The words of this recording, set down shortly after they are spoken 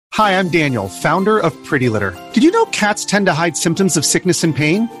Hi, I'm Daniel, founder of Pretty Litter. Did you know cats tend to hide symptoms of sickness and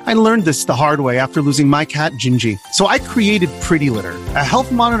pain? I learned this the hard way after losing my cat, Gingy. So I created Pretty Litter, a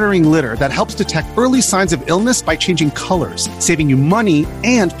health monitoring litter that helps detect early signs of illness by changing colors, saving you money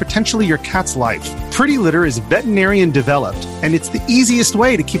and potentially your cat's life. Pretty Litter is veterinarian developed, and it's the easiest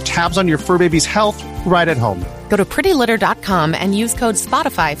way to keep tabs on your fur baby's health right at home. Go to prettylitter.com and use code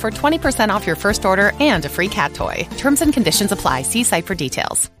SPOTIFY for 20% off your first order and a free cat toy. Terms and conditions apply. See site for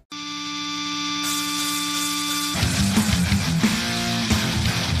details.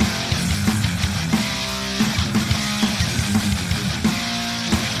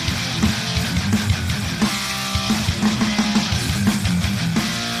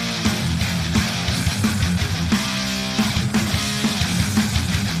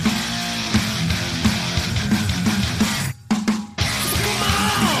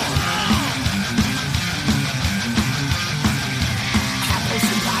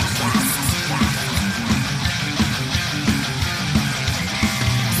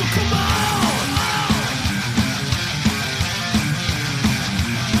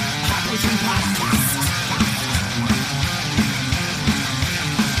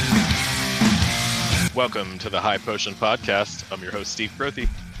 Welcome to the High Potion Podcast. I'm your host, Steve Grothy.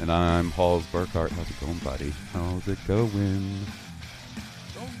 And I'm Halls Burkhart. How's it going, buddy? How's it going?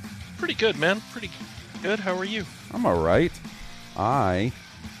 Oh, pretty good, man. Pretty good. How are you? I'm all right. I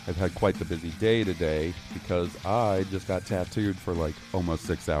have had quite the busy day today because I just got tattooed for like almost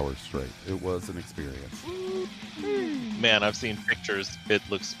 6 hours straight. It was an experience. Man, I've seen pictures. It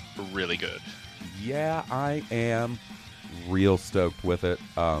looks really good. Yeah, I am real stoked with it.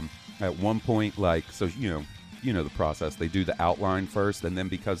 At one point, like, so, you know the process. They do the outline first, and then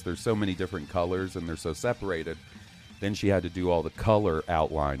because there's so many different colors and they're so separated, then she had to do all the color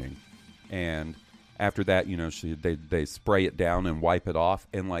outlining. And after that, they spray it down and wipe it off.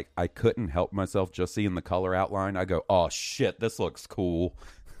 And, like, I couldn't help myself just seeing the color outline. I go, oh, shit, this looks cool.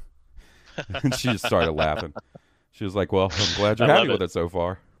 And she just started laughing. She was like, well, I'm glad you're happy with it so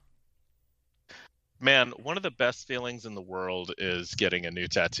far. Man, one of the best feelings in the world is getting a new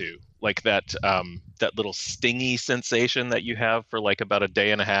tattoo. Like that little stingy sensation that you have for like about a day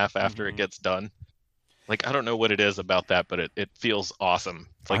and a half after it gets done. Like, I don't know what it is about that, but it feels awesome.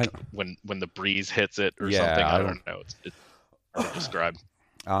 It's like when the breeze hits it or something. I don't know. It's hard to describe.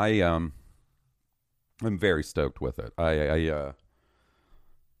 I'm very stoked with it.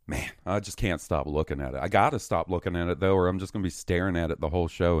 Man, I just can't stop looking at it. I got to stop looking at it though, or I'm just going to be staring at it the whole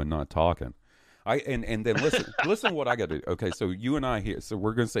show and not talking. And then listen what I got to do. Okay, so you and I here, so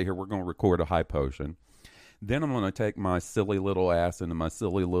we're going to say here, we're going to record a High Potion. Then I'm going to take my silly little ass into my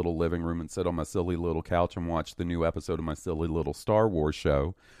silly little living room and sit on my silly little couch and watch the new episode of my silly little Star Wars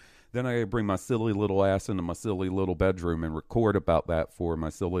show. Then I bring my silly little ass into my silly little bedroom and record about that for my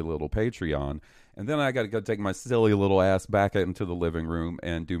silly little Patreon. And then I got to go take my silly little ass back into the living room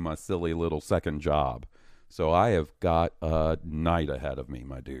and do my silly little second job. So I have got a night ahead of me,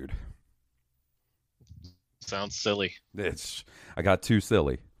 my dude. Sounds silly. I got too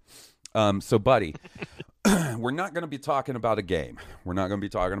silly. So, buddy, we're not going to be talking about a game. We're not going to be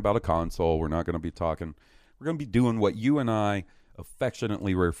talking about a console. We're going to be doing what you and I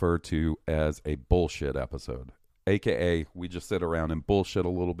affectionately refer to as a bullshit episode. AKA, we just sit around and bullshit a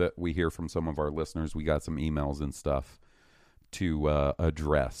little bit. We hear from some of our listeners. We got some emails and stuff to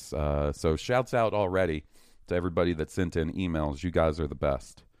address. So, shouts out already to everybody that sent in emails. You guys are the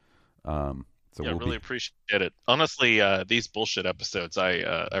best. So I really appreciate it. Honestly, these bullshit episodes,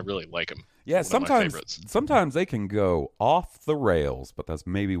 I really like them. Yeah, sometimes they can go off the rails, but that's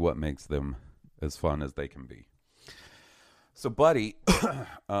maybe what makes them as fun as they can be. So, buddy,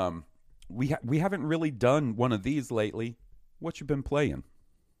 we haven't really done one of these lately. What you been playing?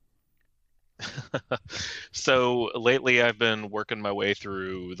 So lately, I've been working my way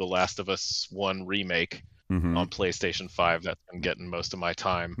through The Last of Us 1 remake on PlayStation 5. That's been getting most of my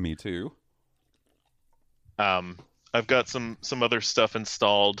time. Me too. I've got some other stuff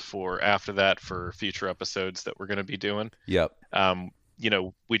installed for after that for future episodes that we're going to be doing. Yep.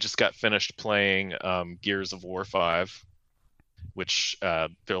 We just got finished playing Gears of War 5, which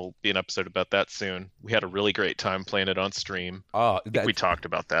there'll be an episode about that soon. We had a really great time playing it on stream. We talked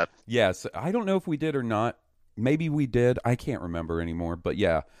about that. Yes. I don't know if we did or not. Maybe we did. I can't remember anymore. But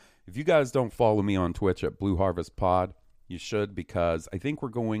yeah, if you guys don't follow me on Twitch at Blue Harvest Pod, you should, because I think we're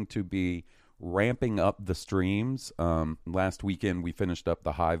going to be ramping up the streams. Last weekend we finished up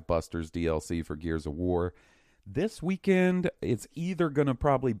the Hive Busters DLC for Gears of War. This weekend it's either going to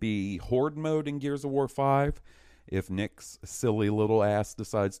probably be Horde mode in Gears of War 5 if Nick's silly little ass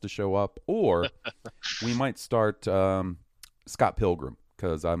decides to show up, or we might start Scott Pilgrim,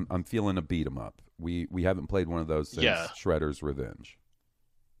 because I'm feeling a beat 'em up. We haven't played one of those since Shredder's Revenge.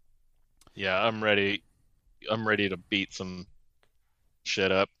 Yeah, I'm ready. I'm ready to beat some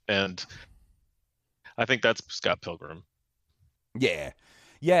shit up, and I think that's Scott Pilgrim. Yeah.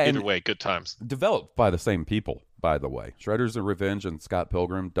 Either way, good times. Developed by the same people, by the way. Shredder's Revenge and Scott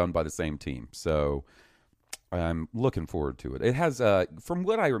Pilgrim done by the same team. So I'm looking forward to it. It has, from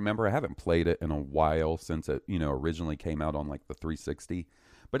what I remember, I haven't played it in a while since it, originally came out on like the 360.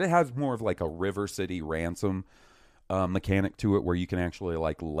 But it has more of like a River City Ransom mechanic to it, where you can actually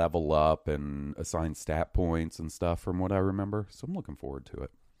like level up and assign stat points and stuff, from what I remember. So I'm looking forward to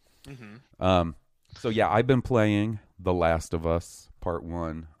it. Mm-hmm. So yeah, I've been playing The Last of Us Part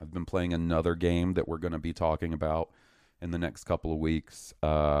 1. I've been playing another game that we're going to be talking about in the next couple of weeks.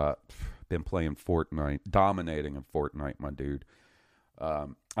 Been playing Fortnite, dominating in Fortnite, my dude.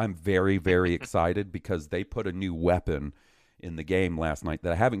 I'm very, very excited because they put a new weapon in the game last night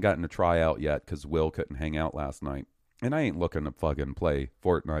that I haven't gotten to try out yet because Will couldn't hang out last night. And I ain't looking to fucking play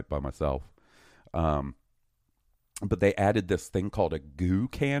Fortnite by myself. But they added this thing called a goo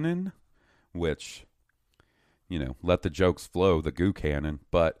cannon, which, let the jokes flow, the goo cannon.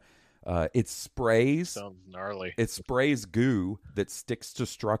 But it sprays. Sounds gnarly. It sprays goo that sticks to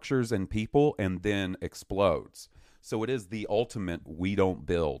structures and people and then explodes. So it is the ultimate we don't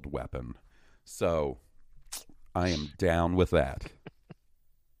build weapon. So I am down with that.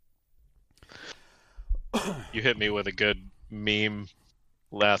 You hit me with a good meme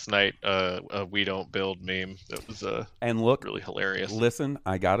last night, a we don't build meme. That was and look, really hilarious. Listen,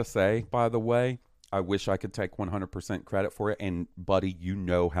 I gotta say, by the way, I wish I could take 100% credit for it. And buddy, you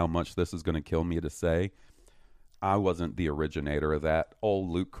know how much this is going to kill me to say. I wasn't the originator of that. Old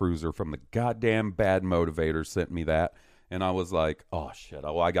Luke Cruiser from the goddamn Bad Motivator sent me that, and I was like, oh shit,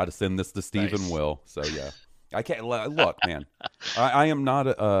 I got to send this to Steve and Will. So yeah. I can't look, man. I am not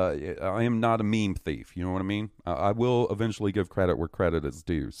a meme thief. You know what I mean? I will eventually give credit where credit is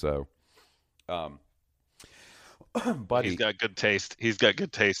due. So, buddy, he's got good taste. He's got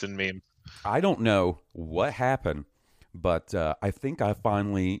good taste in memes. I don't know what happened, but I think I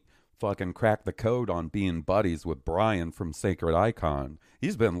finally fucking cracked the code on being buddies with Brian from Sacred Icon.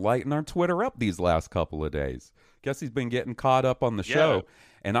 He's been lighting our Twitter up these last couple of days. Guess he's been getting caught up on the show.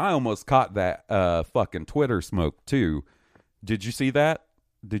 And I almost caught that fucking Twitter smoke, too. Did you see that?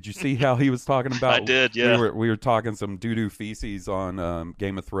 Did you see how he was talking about? I did, yeah. We were talking some doo-doo feces on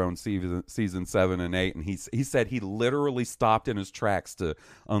Game of Thrones season 7 and 8, and he said he literally stopped in his tracks to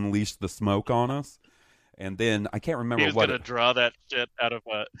unleash the smoke on us. And then I can't remember he's gonna draw that shit out of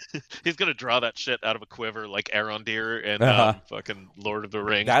a. He's gonna draw that shit out of a quiver like Arondir and fucking Lord of the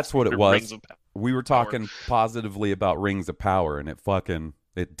Rings. That's what it was. We were talking positively about Rings of Power, and it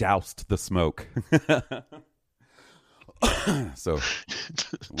doused the smoke. So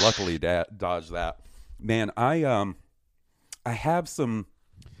luckily dodged that. Man, I have some.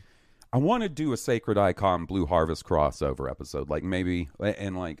 I want to do a Sacred Icon Blue Harvest crossover episode, like maybe,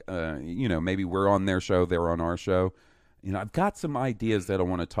 and like, maybe we're on their show, they're on our show. I've got some ideas that I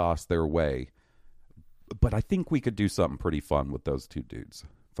want to toss their way, but I think we could do something pretty fun with those two dudes.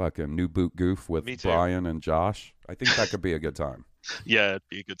 Fucking New Boot Goof with Brian and Josh. I think that could be a good time. Yeah, it'd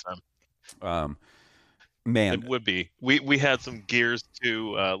be a good time. Man, it would be. We had some Gears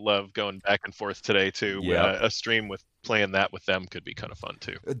 2 love going back and forth today too. Yeah. A stream with playing that with them could be kind of fun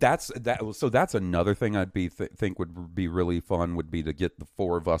too. So that's another thing I'd think would be really fun, would be to get the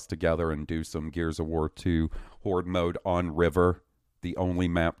four of us together and do some Gears of War 2 Horde mode on River, the only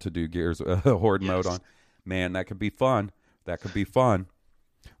map to do Gears Horde mode on. Man, that could be fun.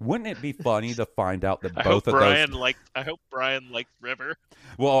 Wouldn't it be funny to find out that both of those... I hope Brian liked River.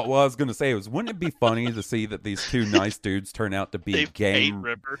 Well, I was going to say, wouldn't it be funny to see that these two nice dudes turn out to be game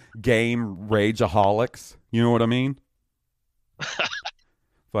rageaholics? You know what I mean?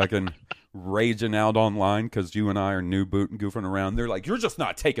 Fucking raging out online because you and I are new boot and goofing around. They're like, you're just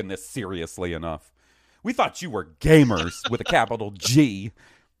not taking this seriously enough. We thought you were gamers with a capital G.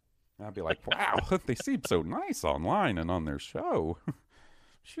 I'd be like, wow, they seem so nice online and on their show.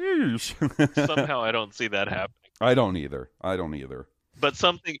 Sheesh. Somehow I don't see that happening. I don't either. But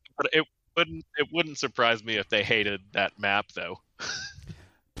it wouldn't surprise me if they hated that map though.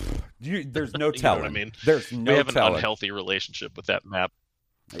 There's no telling. You know what I mean? There's no we have telling. An unhealthy relationship with that map.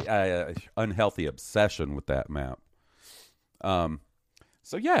 Unhealthy obsession with that map.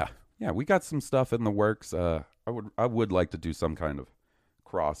 So yeah, we got some stuff in the works. I would like to do some kind of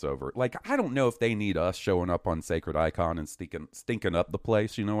crossover. Like, I don't know if they need us showing up on Sacred Icon and stinking up the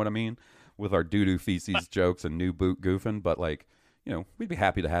place, you know what I mean? With our doo-doo feces jokes and new boot goofing, but like, we'd be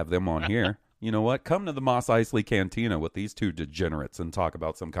happy to have them on here. You know what? Come to the Mos Eisley Cantina with these two degenerates and talk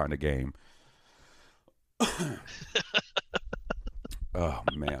about some kind of game. Oh,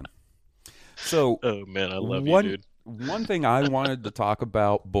 man. So, oh, man, I love you, dude. One thing I wanted to talk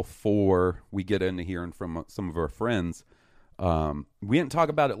about before we get into hearing from some of our friends, we didn't talk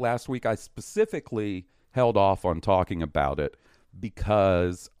about it last week. I specifically held off on talking about it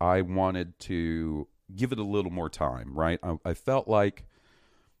because I wanted to give it a little more time, right? I felt like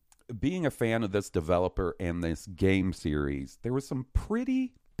being a fan of this developer and this game series, there was some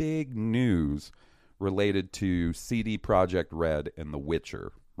pretty big news related to CD Projekt Red and The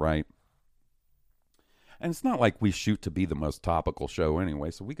Witcher, right? And it's not like we shoot to be the most topical show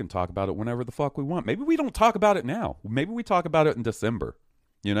anyway, so we can talk about it whenever the fuck we want. Maybe we don't talk about it now. Maybe we talk about it in December,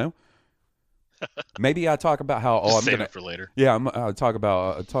 you know? Maybe I talk about how I'm going to for later. Yeah, I'm talking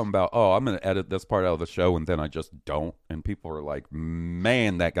about I'm going to edit this part out of the show, and then I just don't, and people are like,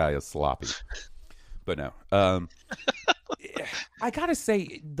 "Man, that guy is sloppy." But no, I gotta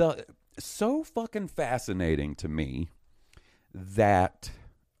say, so fucking fascinating to me that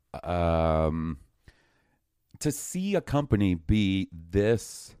to see a company be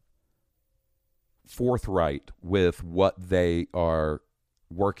this forthright with what they are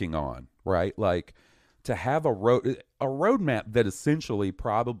working on, right? Like to have a roadmap that essentially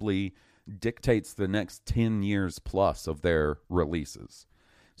probably dictates the next 10 years plus of their releases.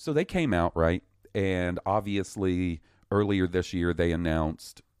 So they came out, right? And obviously earlier this year they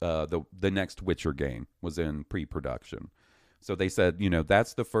announced the next Witcher game was in pre-production. So they said, you know,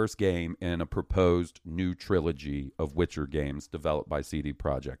 that's the first game in a proposed new trilogy of Witcher games developed by CD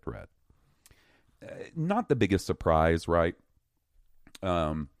Projekt Red. Not the biggest surprise, right?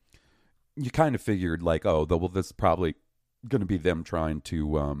 You kind of figured like, oh, well, this is probably going to be them trying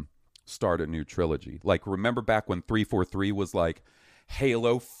to start a new trilogy. Like, remember back when 343 was like,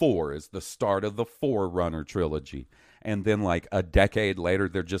 Halo 4 is the start of the Forerunner trilogy. And then like a decade later,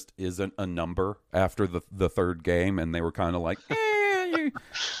 there just isn't a number after the third game. And they were kind of like,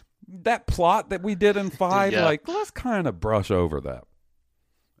 that plot that we did in 5, like, let's kind of brush over that.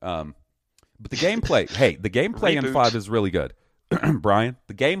 But the gameplay, the gameplay in 5 is really good. Brian,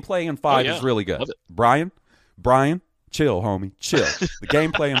 the gameplay in 5 is really good. Brian, chill, homie, chill. The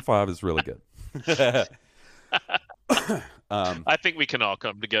gameplay in 5 is really good. I think we can all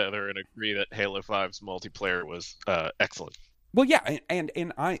come together and agree that Halo 5's multiplayer was excellent. Well, yeah, and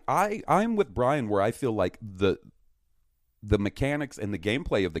I'm with Brian where I feel like the mechanics and the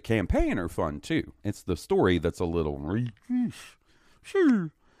gameplay of the campaign are fun too. It's the story that's a little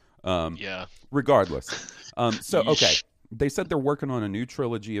regardless. So okay, they said they're working on a new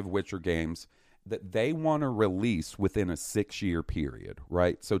trilogy of Witcher games that they want to release within a 6-year period,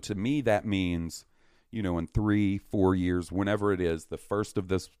 right? So to me that means, you know, in 3-4 years, whenever it is, the first of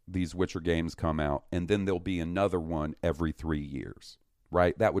these Witcher games come out, and then there'll be another one every 3 years,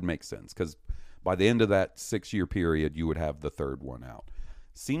 right? That would make sense, because by the end of that 6-year period, you would have the third one out.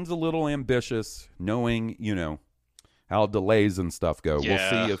 Seems a little ambitious, knowing, you know, how delays and stuff go.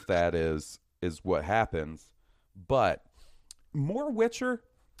 Yeah. We'll see if that is what happens. But more Witcher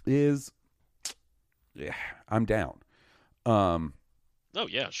is, I'm down. Oh,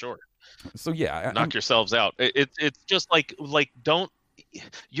 yeah, sure. So yeah, knock yourselves out. It's just like you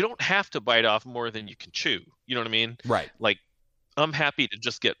don't have to bite off more than you can chew. You know what I mean? Right. Like, I'm happy to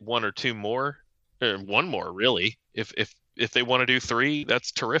just get 1 or 2 more, or 1 more really. If they want to do 3,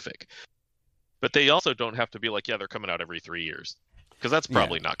 that's terrific. But they also don't have to be like, yeah, they're coming out every 3 years, because that's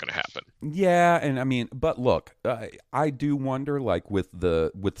probably not going to happen. Yeah, and I mean, but look, I do wonder, like with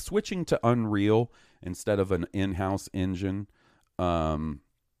switching to Unreal instead of an in-house engine.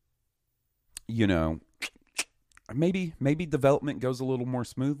 You know, maybe development goes a little more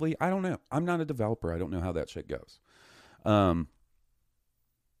smoothly. I don't know. I'm not a developer. I don't know how that shit goes.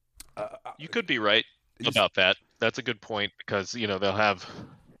 You could be right about that. That's a good point, because, you know, they'll have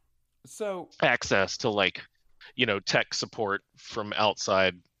access to, like, you know, tech support from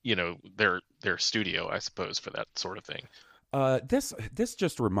outside, you know, their studio, I suppose, for that sort of thing. This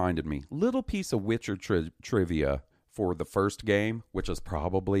just reminded me, little piece of Witcher trivia for the first game, which is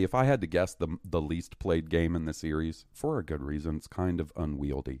probably, if I had to guess, the least played game in the series, for a good reason. It's kind of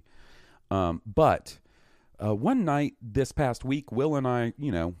unwieldy. But one night this past week, Will and I,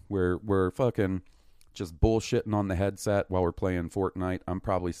 you know, we're fucking just bullshitting on the headset while we're playing Fortnite. I'm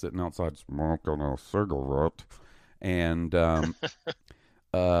probably sitting outside smoking a cigarette. And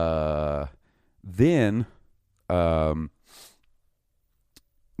then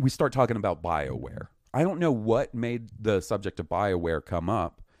we start talking about BioWare. I don't know what made the subject of BioWare come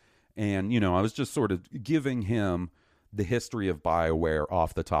up. And, you know, I was just sort of giving him the history of BioWare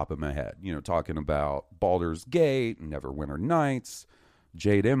off the top of my head. You know, talking about Baldur's Gate, Neverwinter Nights,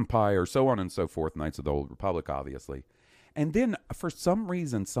 Jade Empire, so on and so forth, Knights of the Old Republic, obviously. And then, for some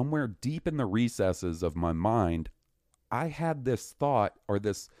reason, somewhere deep in the recesses of my mind, I had this thought, or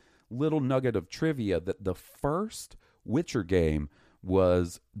this little nugget of trivia, that the first Witcher game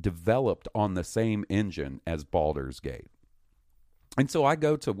was developed on the same engine as Baldur's Gate. And so I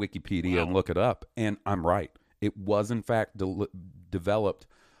go to Wikipedia and look it up, and I'm right. It was, in fact, developed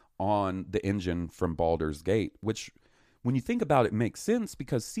on the engine from Baldur's Gate, which, when you think about it, makes sense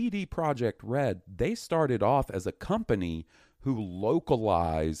because CD Projekt Red, they started off as a company who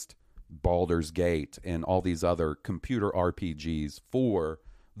localized Baldur's Gate and all these other computer RPGs for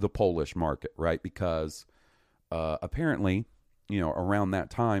the Polish market, right? Because apparently, you know, around that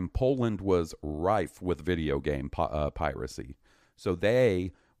time, Poland was rife with video game piracy. So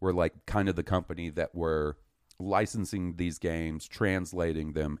they were like kind of the company that were licensing these games,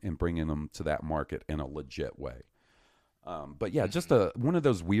 translating them, and bringing them to that market in a legit way. But yeah, just one of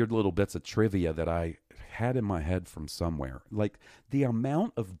those weird little bits of trivia that I had in my head from somewhere. Like, the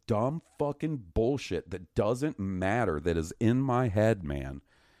amount of dumb fucking bullshit that doesn't matter that is in my head, man.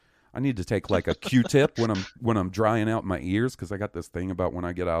 I need to take like a Q-tip when I'm drying out my ears, because I got this thing about when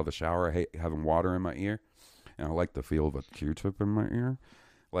I get out of the shower, I hate having water in my ear, and I like the feel of a Q-tip in my ear.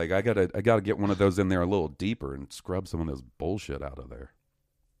 Like, I gotta get one of those in there a little deeper and scrub some of this bullshit out of there.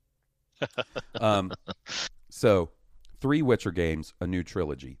 So 3 Witcher games, a new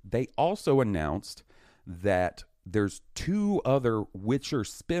trilogy. They also announced that there's 2 other Witcher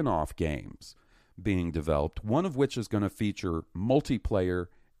spin-off games being developed, one of which is going to feature multiplayer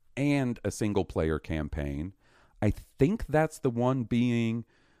and a single-player campaign. I think that's the one being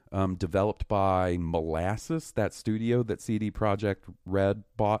developed by Molasses, that studio that CD Projekt Red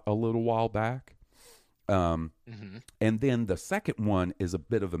bought a little while back. And then the second one is a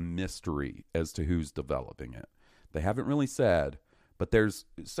bit of a mystery as to who's developing it. They haven't really said, but there's,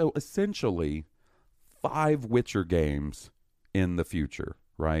 so essentially 5 Witcher games in the future,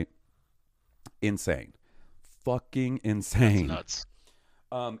 right? Insane. Fucking insane. That's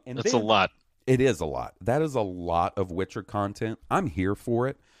nuts. And that's a lot. It is a lot. That is a lot of Witcher content. I'm here for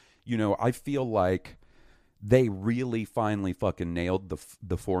it. You know, I feel like they really finally fucking nailed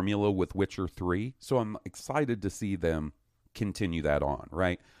the formula with Witcher 3. So I'm excited to see them continue that on,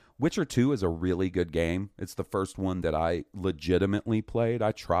 right? Witcher 2 is a really good game. It's the first one that I legitimately played.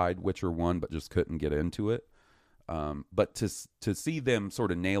 I tried Witcher 1, but just couldn't get into it. But to see them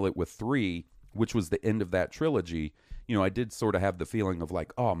sort of nail it with 3, which was the end of that trilogy, you know, I did sort of have the feeling of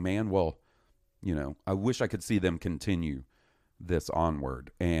like, oh man, well, you know, I wish I could see them continue this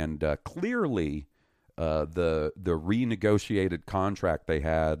onward. And clearly, the renegotiated contract they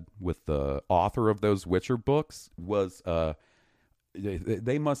had with the author of those Witcher books was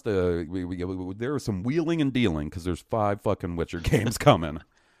they must there was some wheeling and dealing, because there's 5 fucking Witcher games coming.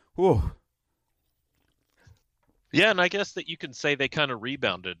 Whew. Yeah, and I guess that you can say they kind of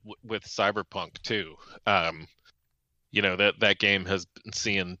rebounded with Cyberpunk too. You know, that game has been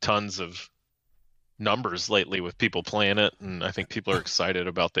seeing tons of numbers lately with people playing it, and I think people are excited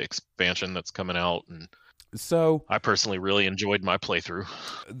about the expansion that's coming out. And so I personally really enjoyed my playthrough.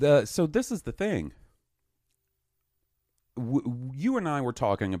 So this is the thing. You and I were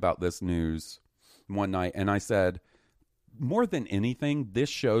talking about this news one night, and I said, more than anything, this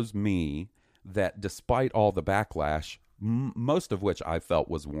shows me that despite all the backlash, most of which I felt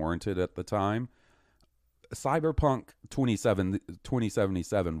was warranted at the time, Cyberpunk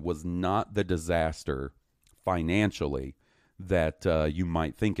 2077 was not the disaster financially that you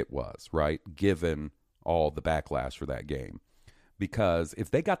might think it was, right? Given all the backlash for that game. Because if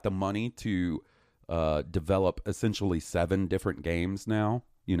they got the money to develop essentially 7 different games now,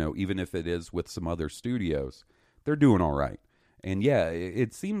 you know, even if it is with some other studios, they're doing all right. And yeah,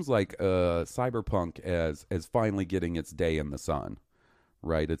 it seems like Cyberpunk is finally getting its day in the sun,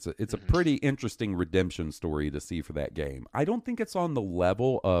 right? It's a pretty interesting redemption story to see for that game. I don't think it's on the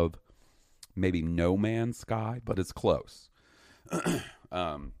level of maybe No Man's Sky, but it's close.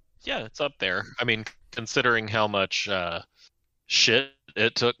 Yeah, it's up there. I mean, considering how much shit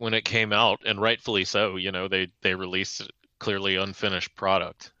it took when it came out, and rightfully so. You know, they released a clearly unfinished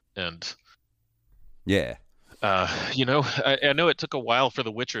product, and yeah. You know, I know it took a while for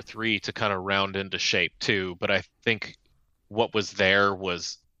The Witcher 3 to kind of round into shape too, but I think what was there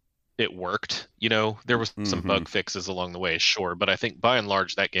was it worked. You know, there was some bug fixes along the way, sure, but I think by and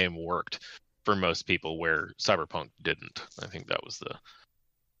large that game worked for most people, where Cyberpunk didn't. I think that was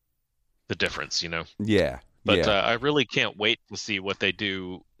the difference, you know. Yeah. But I really can't wait to see what they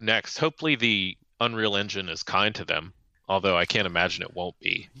do next. Hopefully the Unreal Engine is kind to them. Although I can't imagine it won't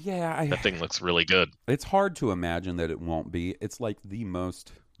be. Yeah, That thing looks really good. it's hard to imagine that it won't be. It's like the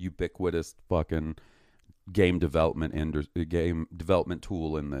most ubiquitous fucking game development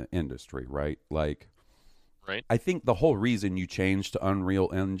tool in the industry, right? Like, Right? I think the whole reason you changed to Unreal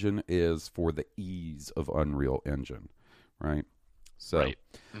Engine is for the ease of Unreal Engine, right? So, Right.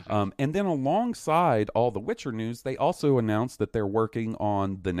 and then alongside all the Witcher news, they also announced that they're working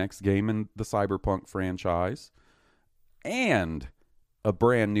on the next game in the Cyberpunk franchise and a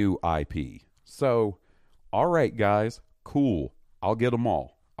brand new IP. So, all right, guys, cool. I'll get them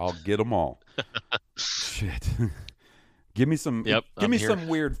all. Shit. Give me some Yep, give I'm me here. some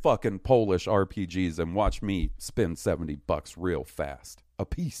weird fucking Polish RPGs and watch me spend $70 real fast a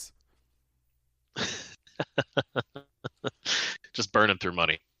piece. Just burning through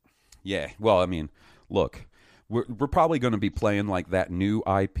money. Yeah. Well, I mean, look, we're probably going to be playing like that new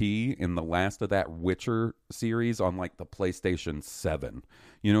IP in the last of that Witcher series on like the PlayStation 7.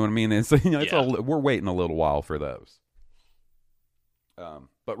 You know what I mean? It's, you know, it's Yeah. we're waiting a little while for those.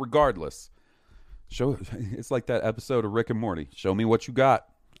 But regardless, it's like that episode of Rick and Morty. Show me what you got.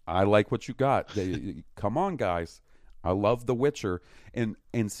 I like what you got. Come on, guys. I love The Witcher. And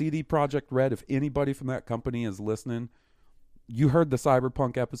CD Projekt Red, if anybody from that company is listening, you heard the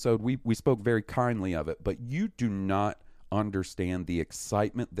Cyberpunk episode. We spoke very kindly of it, but you do not understand the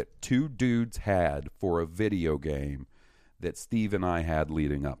excitement that two dudes had for a video game that Steve and I had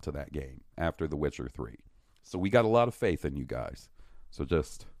leading up to that game after The Witcher 3. So we got a lot of faith in you guys. So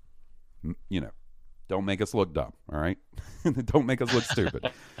just, you know, don't make us look dumb, all right? Don't make us look stupid.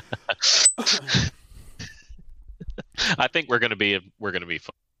 I think we're gonna be fine.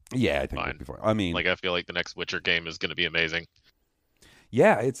 Yeah, I think Fine. it'll be fine. I mean, Like, I feel like the next Witcher game is gonna be amazing.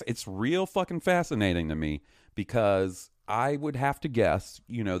 yeah, it's real fucking fascinating to me because I would have to guess,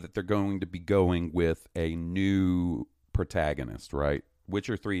 you know, that they're going to be going with a new protagonist, right?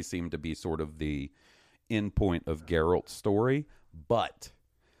 Witcher 3 seemed to be sort of the end point of Geralt's story, but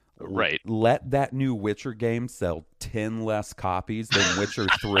Right. let that new Witcher game sell 10 less copies than Witcher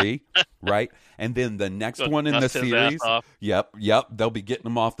 3, right? And then the next Go one in the dust his ass series, off. yep, they'll be getting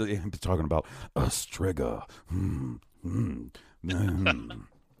them off the talking about Striga,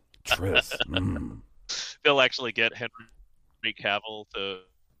 Triss, They'll actually get Henry Cavill to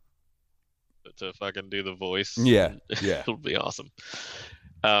fucking do the voice. Yeah, yeah. It'll be awesome.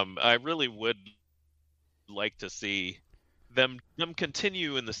 I really would like to see them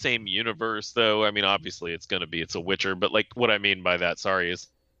continue in the same universe, though. I mean, obviously it's a Witcher, but like what I mean by that, sorry, is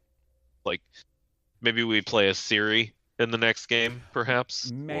like maybe we play a Ciri in the next game,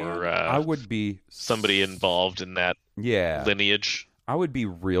 perhaps, Man, or I would be somebody involved in that Yeah, lineage. I would be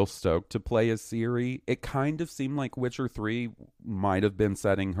real stoked to play as Ciri. It kind of seemed like Witcher 3 might have been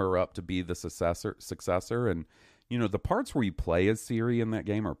setting her up to be the successor. And, you know, the parts where you play as Ciri in that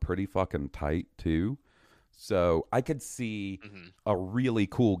game are pretty fucking tight, too. So I could see a really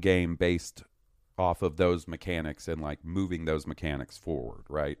cool game based off of those mechanics and, like, moving those mechanics forward,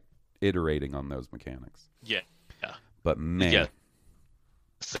 right? Iterating on those mechanics. Yeah. But, man. Yeah.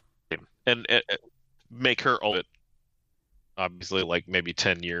 Same. And make her old. Obviously, like maybe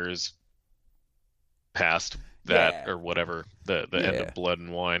 10 years past that, Yeah. or whatever, the end Yeah. of Blood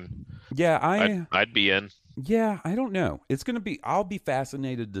and Wine. Yeah, I'd be in. Yeah, I don't know. It's going to be, I'll be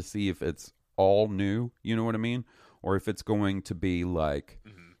fascinated to see if it's all new, you know what I mean? Or if it's going to be like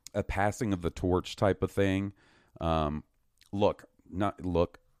a passing of the torch type of thing. Look,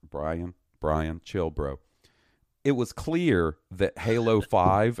 Brian, chill, bro. It was clear that Halo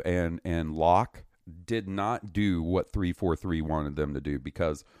 5 and Locke did not do what 343 wanted them to do,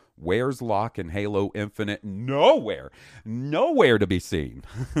 because where's Locke in Halo Infinite? Nowhere to be seen.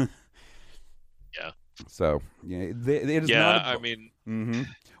 Yeah. So yeah, it is Yeah, not. I mean,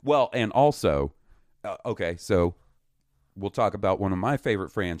 Well, and also, okay, so we'll talk about one of my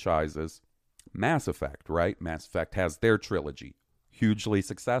favorite franchises, Mass Effect. Right, Mass Effect has their trilogy, hugely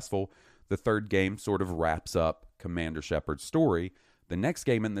successful. The third game sort of wraps up Commander Shepard's story. The next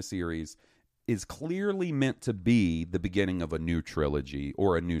game in the series is clearly meant to be the beginning of a new trilogy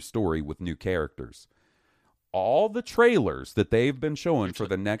or a new story with new characters. All the trailers that they've been showing for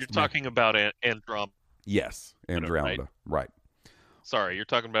the next... you're talking about Andromeda. Yes, Andromeda, right. Sorry, you're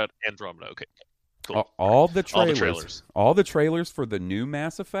talking about Andromeda. Okay, cool. All the trailers for the new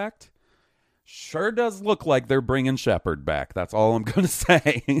Mass Effect sure does look like they're bringing Shepard back. That's all I'm going to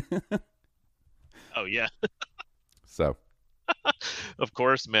say. Oh, yeah. So, Of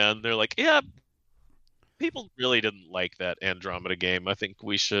course, man. They're like, yeah, people really didn't like that Andromeda game. I think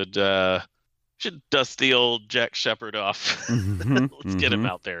we should dust the old Jack Shepard off. Let's get him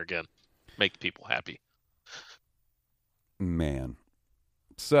out there again. Make people happy. Man.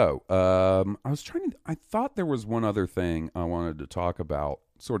 So, I thought there was one other thing I wanted to talk about,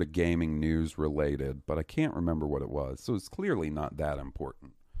 sort of gaming news related, but I can't remember what it was. So it's clearly not that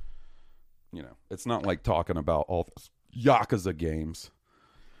important. You know, it's not like talking about all Yakuza games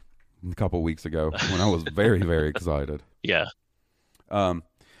a couple weeks ago when I was very, very excited. Yeah. Okay.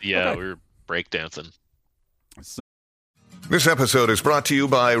 We were breakdancing. This episode is brought to you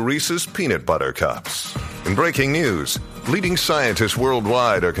by Reese's Peanut Butter Cups. In breaking news, leading scientists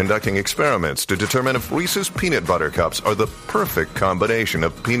worldwide are conducting experiments to determine if Reese's Peanut Butter Cups are the perfect combination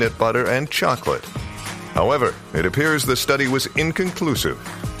of peanut butter and chocolate. However, it appears the study was inconclusive,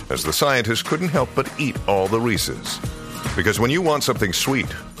 as the scientists couldn't help but eat all the Reese's. Because when you want something sweet,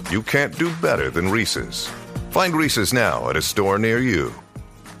 you can't do better than Reese's. Find Reese's now at a store near you.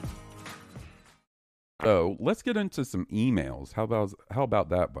 So let's get into some emails. How about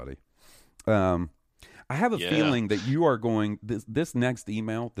that, buddy? I have a feeling that you are going this next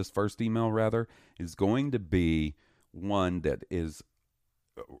email, this first email rather, is going to be one that is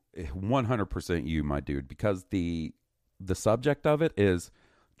 100% you, my dude, because the subject of it is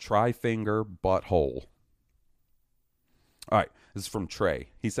tri-finger butthole. All right, this is from Trey.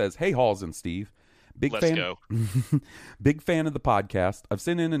 He says, "Hey, Halls and Steve. Let's go. Big fan of the podcast. I've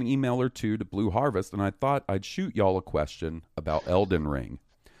sent in an email or two to Blue Harvest, and I thought I'd shoot y'all a question about Elden Ring.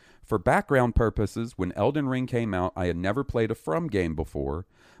 For background purposes, when Elden Ring came out, I had never played a From game before,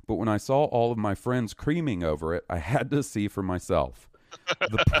 but when I saw all of my friends creaming over it, I had to see for myself.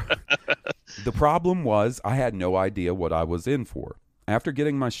 The problem was I had no idea what I was in for. After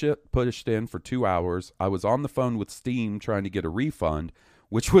getting my shit pushed in for 2 hours, I was on the phone with Steam trying to get a refund,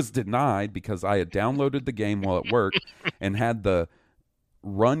 which was denied because I had downloaded the game while at work and had the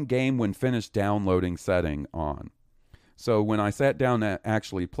run game when finished downloading setting on. So when I sat down to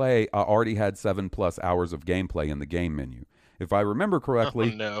actually play, I already had 7+ hours of gameplay in the game menu. If I remember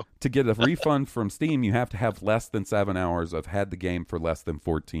correctly, to get a refund from Steam, you have to have less than 7 hours of had the game for less than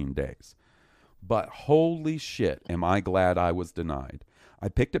 14 days. But holy shit, am I glad I was denied. I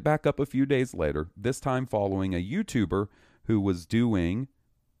picked it back up a few days later, this time following a YouTuber who was doing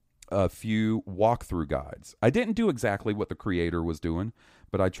a few walkthrough guides. I didn't do exactly what the creator was doing,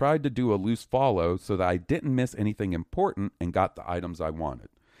 but I tried to do a loose follow so that I didn't miss anything important and got the items I wanted.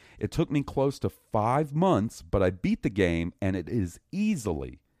 It took me close to 5 months, but I beat the game, and it is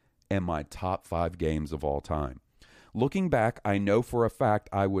easily in my top 5 games of all time. Looking back, I know for a fact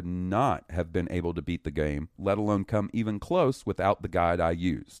I would not have been able to beat the game, let alone come even close without the guide I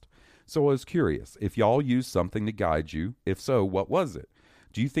used. So I was curious, if y'all used something to guide you, if so, what was it?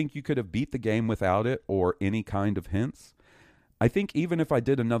 Do you think you could have beat the game without it or any kind of hints? I think even if I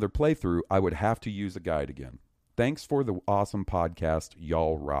did another playthrough, I would have to use a guide again. Thanks for the awesome podcast.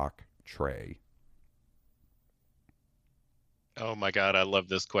 Y'all rock, Trey." Oh my God, I love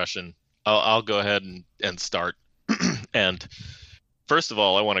this question. I'll go ahead and start. And first of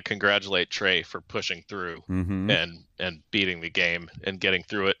all, I want to congratulate Trey for pushing through and beating the game and getting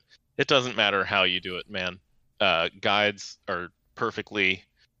through it. It doesn't matter how you do it, man. Guides are perfectly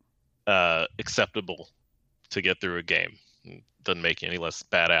acceptable to get through a game. Doesn't make you any less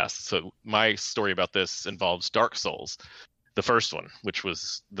badass. So my story about this involves Dark Souls, the first one, which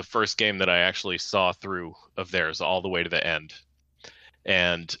was the first game that I actually saw through of theirs all the way to the end.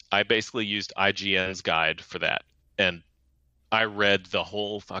 And I basically used IGN's guide for that. And I read the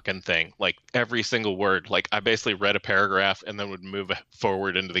whole fucking thing, like every single word. Like I basically read a paragraph and then would move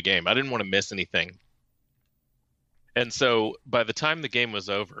forward into the game. I didn't want to miss anything. And so by the time the game was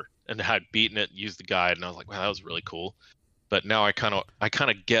over and I had beaten it, used the guide, and I was like, wow, that was really cool. But now I kind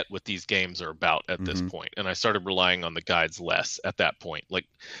of get what these games are about at this point. And I started relying on the guides less at that point. Like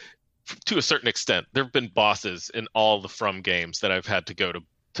to a certain extent, there have been bosses in all the From games that I've had to go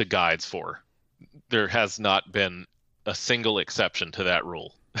to guides for. There has not been a single exception to that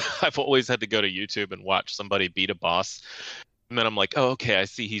rule. I've always had to go to YouTube and watch somebody beat a boss. And then I'm like, oh, okay, I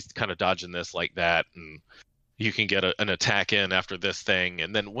see he's kind of dodging this like that. And you can get an attack in after this thing.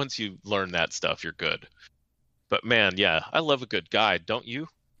 And then once you learn that stuff, you're good. But man, yeah, I love a good guide, don't you?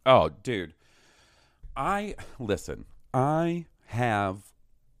 Oh, dude. I have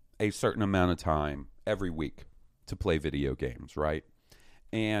a certain amount of time every week to play video games, right?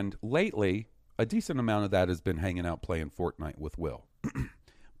 And lately, a decent amount of that has been hanging out playing Fortnite with Will.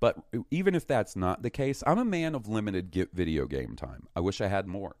 But even if that's not the case, I'm a man of limited video game time. I wish I had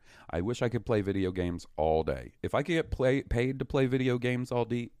more. I wish I could play video games all day. If I could get paid to play video games all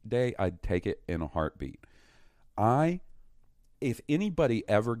day, I'd take it in a heartbeat. If anybody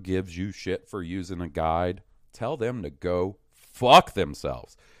ever gives you shit for using a guide, tell them to go fuck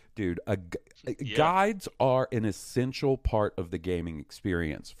themselves. Dude, guides are an essential part of the gaming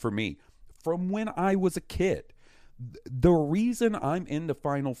experience for me from when I was a kid. The reason I'm into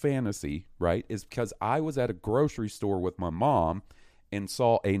Final Fantasy, right, is because I was at a grocery store with my mom and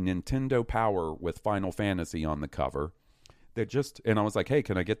saw a Nintendo Power with Final Fantasy on the cover. And I was like, hey,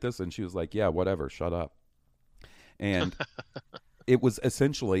 can I get this? And she was like, yeah, whatever, shut up. And it was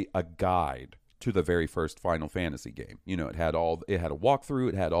essentially a guide to the very first Final Fantasy game. You know, it had a walkthrough,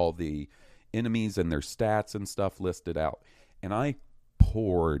 it had all the enemies and their stats and stuff listed out. And I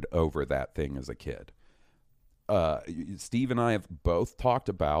pored over that thing as a kid. Steve and I have both talked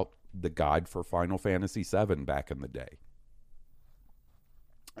about the guide for Final Fantasy VII back in the day.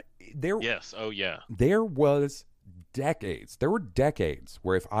 Yes, oh yeah. There were decades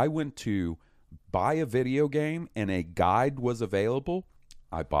where if I went to buy a video game and a guide was available,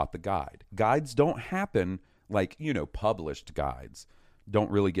 I bought the guide. Guides don't happen like, published guides don't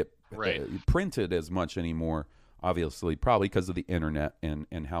really get printed as much anymore, obviously, probably because of the internet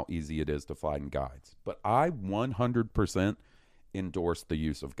and how easy it is to find guides. But I 100% endorse the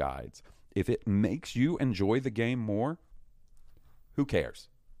use of guides. If it makes you enjoy the game more, who cares?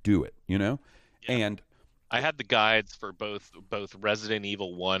 Do it, Yeah. And I had the guides for both Resident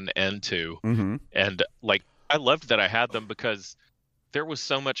Evil 1 and 2. Mm-hmm. And I loved that I had them because there was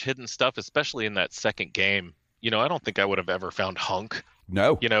so much hidden stuff, especially in that second game. I don't think I would have ever found Hunk.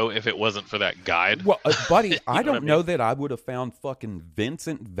 No. If it wasn't for that guide. Well, buddy, I don't know that I would have found fucking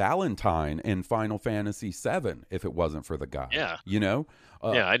Vincent Valentine in Final Fantasy VII if it wasn't for the guide. Yeah.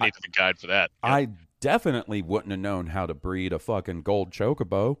 I needed the guide for that. Yeah. I definitely wouldn't have known how to breed a fucking gold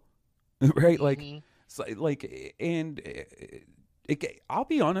chocobo. Right? Mm-hmm. I'll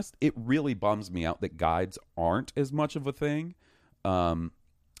be honest, it really bums me out that guides aren't as much of a thing.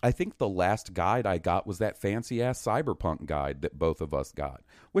 I think the last guide I got was that fancy ass Cyberpunk guide that both of us got,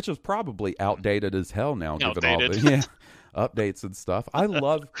 which is probably outdated as hell now, given all the updates and stuff. I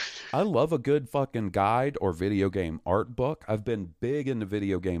love a good fucking guide or video game art book. I've been big into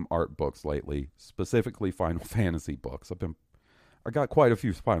video game art books lately, specifically Final Fantasy books. I got quite a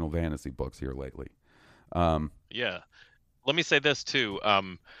few Final Fantasy books here lately. Yeah. Let me say this too.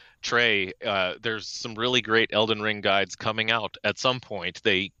 Trey, there's some really great Elden Ring guides coming out at some point.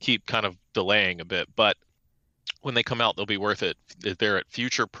 They keep kind of delaying a bit, but when they come out, they'll be worth it. They're at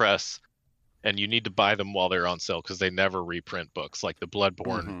Future Press, and you need to buy them while they're on sale because they never reprint books. Like the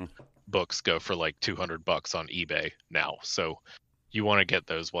Bloodborne books go for like $200 on eBay now. So you want to get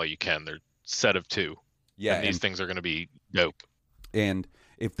those while you can. They're set of 2. Yeah. And these things are going to be dope. And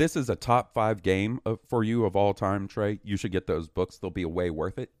if this is a top 5 game for you of all time, Trey, you should get those books. They'll be way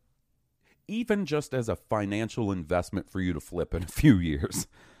worth it. Even just as a financial investment for you to flip in a few years.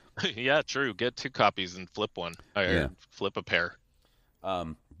 Yeah, true. Get 2 copies and flip one. Flip a pair.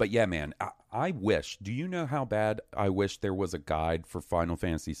 But yeah, man, I wish. Do you know how bad I wish there was a guide for Final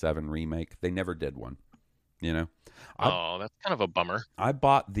Fantasy VII Remake? They never did one. That's kind of a bummer. I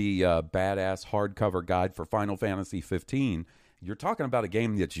bought the badass hardcover guide for Final Fantasy 15. You're talking about a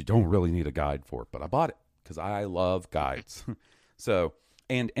game that you don't really need a guide for, but I bought it because I love guides. So,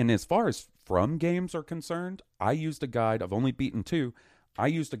 and as far as From games are concerned, I used a guide. I've only beaten 2. I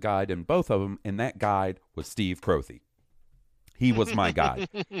used a guide in both of them, and that guide was Steve Crothy. He was my guide.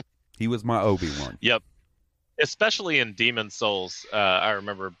 He was my Obi-Wan. Yep. Especially in Demon's Souls, I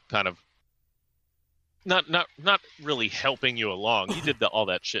remember kind of not really helping you along. You did all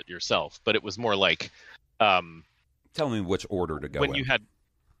that shit yourself, but it was more like tell me which order to go when in.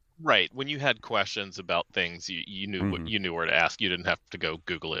 When you had questions about things, you knew what you knew where to ask. You didn't have to go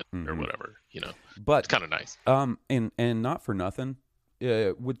Google it or whatever. But it's kind of nice. And not for nothing,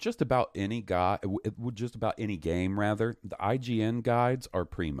 with just about any game, rather, the IGN guides are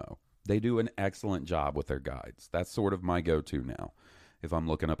primo. They do an excellent job with their guides. That's sort of my go-to now, if I'm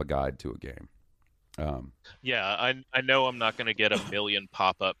looking up a guide to a game. I know I'm not going to get a million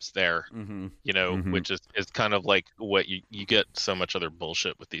pop-ups there, which is kind of like what you get so much other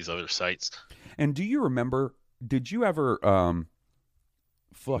bullshit with these other sites. And do you remember, did you ever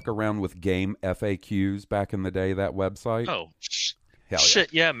fuck around with Game FAQs back in the day, that website? Oh,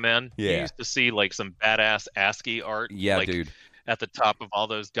 shit, yeah, man. Yeah. You used to see like some badass ASCII art. Yeah, dude. At the top of all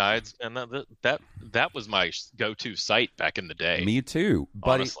those guides, and that was my go-to site back in the day. Me too,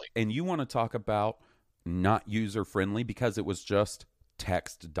 buddy. Honestly. And you want to talk about not user-friendly because it was just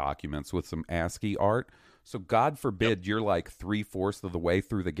text documents with some ASCII art. So God forbid you're like 3/4 of the way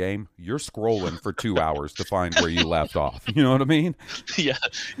through the game, you're scrolling for 2 hours to find where you left off. You know what I mean? Yeah.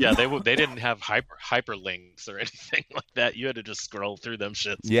 They didn't have hyperlinks or anything like that. You had to just scroll through them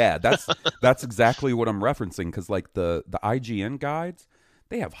shits. Yeah, that's exactly what I'm referencing, because like the IGN guides,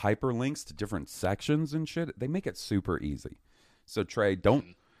 They have hyperlinks to different sections and shit. They make it super easy. So Trey,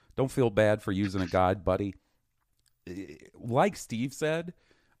 don't feel bad for using a guide, buddy. Like Steve said,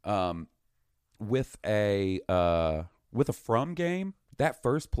 with a From game, that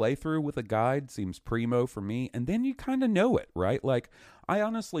first playthrough with a guide seems primo for me, and then you kind of know it, right? Like, I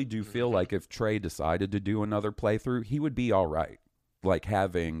honestly do feel like if Trey decided to do another playthrough, he would be all right. Like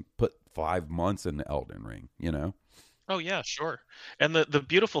having put 5 months into Elden Ring, you know? Oh yeah, sure. And the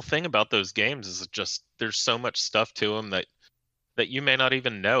beautiful thing about those games is just there's so much stuff to them that you may not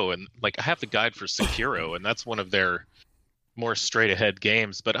even know. And like I have the guide for Sekiro, and that's one of their more straight ahead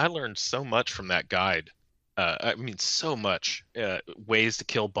games. But I learned so much from that guide. I mean, so much ways to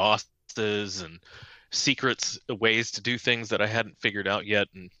kill bosses and secrets, ways to do things that I hadn't figured out yet,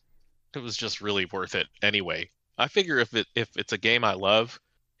 and it was just really worth it anyway. I figure if it's a game I love,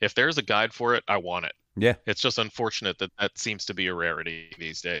 if there's a guide for it, I want it. Yeah. It's just unfortunate that seems to be a rarity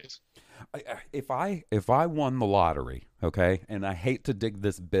these days. If I won the lottery, okay, and I hate to dig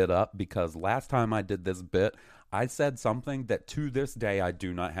this bit up because last time I did this bit, I said something that to this day I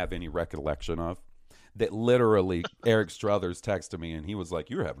do not have any recollection of. That literally Eric Struthers texted me and he was like,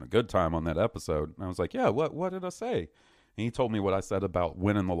 "You were having a good time on that episode." And I was like, "Yeah, what did I say?" And he told me what I said about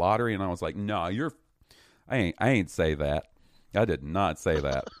winning the lottery, and I was like, "No, I ain't say that. I did not say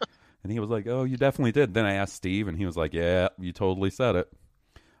that." And he was like, "Oh, you definitely did." Then I asked Steve, and he was like, "Yeah, you totally said it."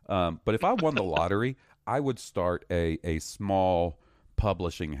 But if I won the lottery, I would start a small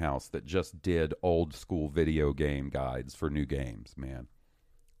publishing house that just did old school video game guides for new games, man.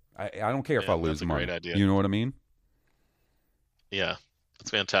 I don't care if I lose money. Great idea. You know what I mean? Yeah, that's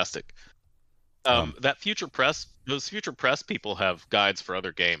fantastic. That Future Press, those Future Press people have guides for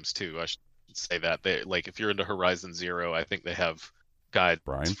other games too. I should say that they like if you're into Horizon Zero, I think they have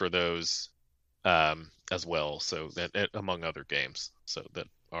guides for those as well. So that among other games, so that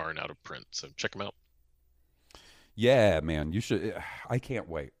aren't out of print. So check them out. Yeah, man, you should. I can't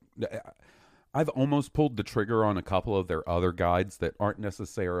wait. I've almost pulled the trigger on a couple of their other guides that aren't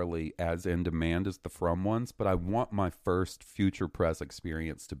necessarily as in demand as the From ones, but I want my first Future Press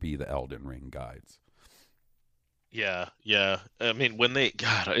experience to be the Elden Ring guides. Yeah. I mean,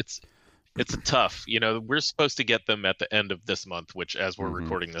 it's a tough. You know, we're supposed to get them at the end of this month, which, as we're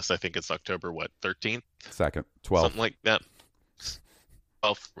recording this, I think it's October 13th, 2nd, 12th, something like that.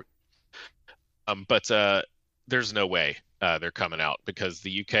 12th. But there's no way they're coming out because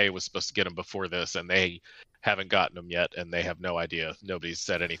the UK was supposed to get them before this, and they haven't gotten them yet, and they have no idea. Nobody's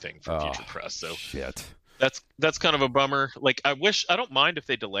said anything from Future Press, so shit. That's kind of a bummer. Like, I don't mind if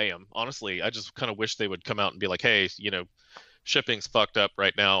they delay them. Honestly, I just kind of wish they would come out and be like, "Hey, you know, shipping's fucked up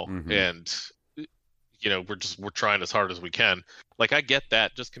right now, and you know, we're trying as hard as we can." Like, I get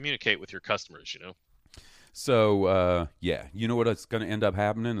that. Just communicate with your customers, you know. So, yeah, you know what's going to end up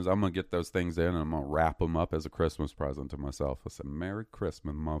happening is I'm going to get those things in and I'm going to wrap them up as a Christmas present to myself. I said, "Merry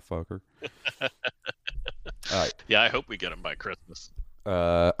Christmas, motherfucker." All right. Yeah, I hope we get them by Christmas.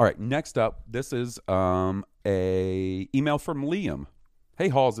 All right, next up, this is a email from Liam. "Hey,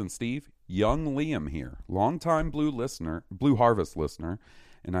 Halls and Steve, young Liam here, longtime Blue Harvest listener,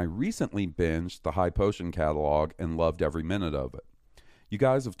 and I recently binged the High Potion catalog and loved every minute of it. You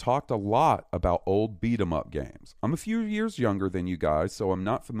guys have talked a lot about old beat-em-up games. I'm a few years younger than you guys, so I'm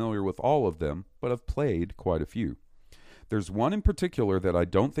not familiar with all of them, but I've played quite a few. There's one in particular that I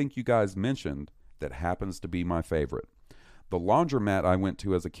don't think you guys mentioned that happens to be my favorite. The laundromat I went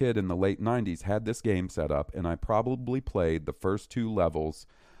to as a kid in the late 90s had this game set up, and I probably played the first 2 levels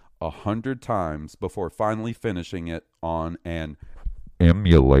 100 times before finally finishing it on an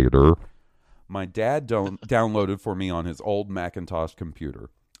emulator my dad downloaded for me on his old Macintosh computer.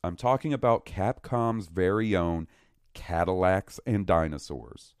 I'm talking about Capcom's very own Cadillacs and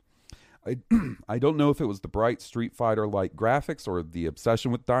Dinosaurs. I don't know if it was the bright Street Fighter-like graphics or the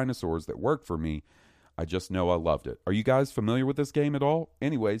obsession with dinosaurs that worked for me. I just know I loved it. Are you guys familiar with this game at all?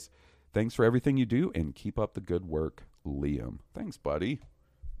 Anyways, thanks for everything you do, and keep up the good work, Liam." Thanks, buddy.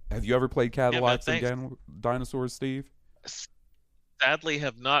 Have you ever played Cadillacs and Dinosaurs, Steve? Sadly,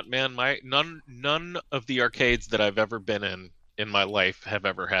 have not, man. None of the arcades that I've ever been in my life have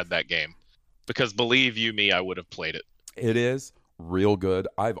ever had that game. Because believe you me, I would have played it. It is real good.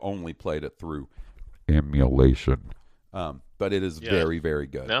 I've only played it through emulation, but it is very, very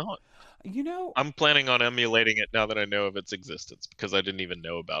good. No, you know, I'm planning on emulating it now that I know of its existence because I didn't even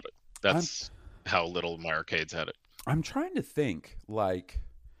know about it. That's how little my arcades had it. I'm trying to think, like,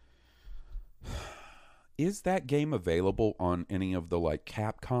 is that game available on any of the like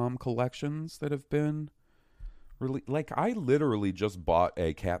Capcom collections that have been really? Like, I literally just bought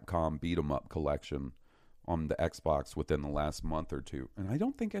a Capcom beat 'em up collection on the Xbox within the last month or two, and I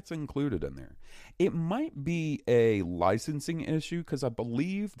don't think it's included in there. It might be a licensing issue because I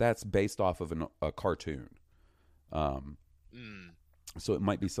believe that's based off of a cartoon. So it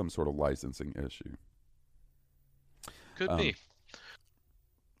might be some sort of licensing issue. Could be.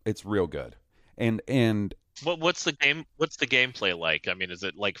 It's real good. And what's the game? What's the gameplay like? I mean, is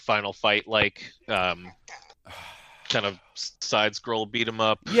it like Final Fight like? Kind of side scroll beat 'em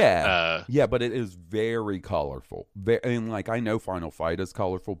up. Yeah, but it is very colorful. And like I know Final Fight is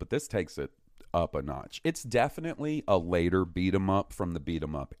colorful, but this takes it up a notch. It's definitely a later beat 'em up from the beat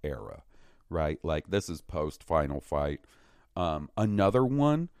 'em up era, right? Like this is post Final Fight. Another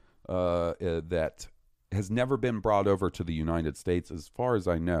one that has never been brought over to the United States, as far as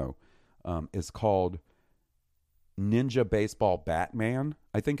I know, is called Ninja Baseball Batman.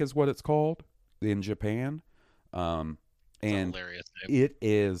 I think is what it's called in Japan. And it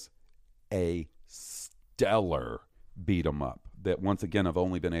is a stellar beat 'em up that once again I've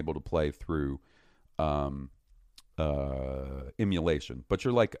only been able to play through emulation. But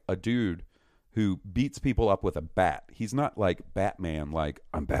you're like a dude who beats people up with a bat. He's not like Batman, like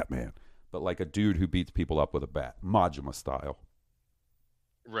I'm Batman, but like a dude who beats people up with a bat, Majima style.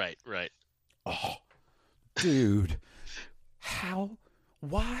 Right. Oh, dude,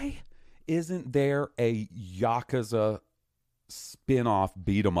 why isn't there a Yakuza spin-off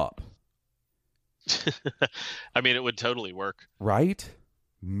beat 'em up? I mean, it would totally work, right?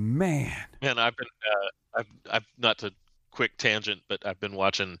 Man, I've been I've not to quick tangent, but I've been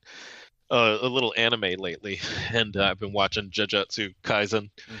watching a little anime lately, and I've been watching Jujutsu Kaisen,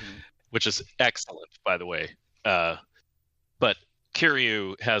 which is excellent, by the way. But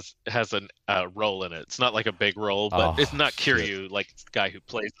Kiryu has a role in it. It's not like a big role, but it's not Kiryu, like the guy who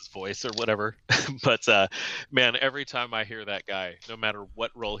plays his voice or whatever. But man, every time I hear that guy, no matter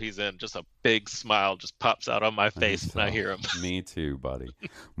what role he's in, just a big smile just pops out on my face when I hear him. Me too, buddy.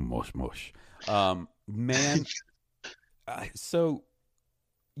 Mush. Man, so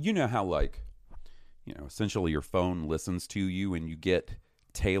you know how essentially your phone listens to you and you get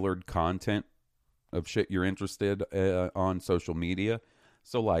tailored content of shit you're interested on social media.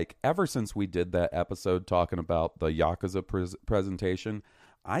 So like ever since we did that episode talking about the Yakuza presentation,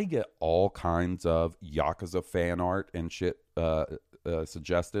 I get all kinds of Yakuza fan art and shit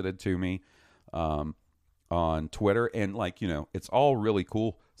suggested to me on Twitter, and it's all really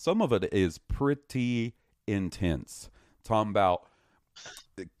cool. Some of it is pretty intense. Talking about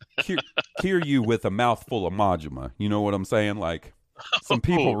Kiryu with a mouthful of Majima. You know what I'm saying? Like some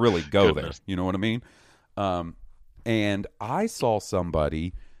people really go there. You know what I mean? And I saw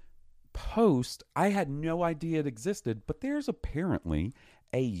somebody post, I had no idea it existed, but there's apparently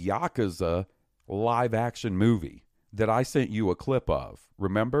a Yakuza live action movie that I sent you a clip of.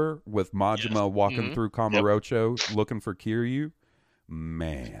 Remember with Majima walking through Kamurocho looking for Kiryu?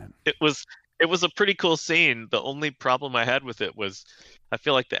 Man. It was a pretty cool scene. The only problem I had with it was I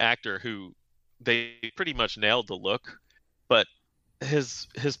feel like the actor who they pretty much nailed the look, but his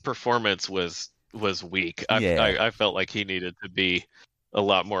performance was weak. I felt like he needed to be a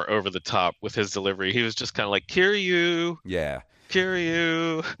lot more over the top with his delivery. He was just kind of like Kiryu. Yeah.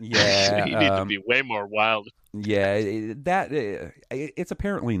 Kiryu. Yeah. He needed to be way more wild. Yeah, it's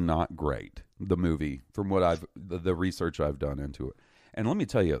apparently not great, the movie, from what the research I've done into it. And let me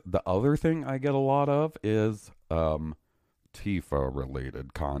tell you, the other thing I get a lot of is Tifa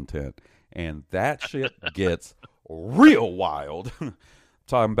related content, and that shit gets real wild.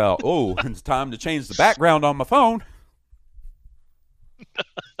 Talking about, it's time to change the background on my phone.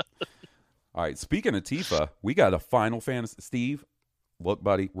 All right, speaking of Tifa, we got a Final Fantasy. Steve, look,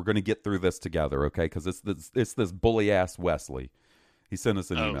 buddy, we're going to get through this together, okay? Because it's this bully-ass Wesley. He sent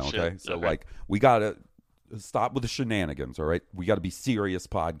us an email, okay? So, we got to stop with the shenanigans, all right? We got to be serious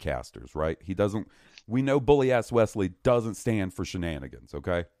podcasters, right? We know bully-ass Wesley doesn't stand for shenanigans,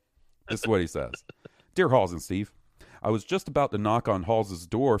 okay? This is what he says. Dear Halls and Steve, I was just about to knock on Halls'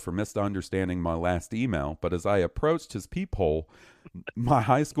 door for misunderstanding my last email, but as I approached his peephole, my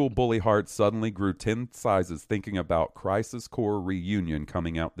high school bully heart suddenly grew 10 sizes thinking about Crisis Core Reunion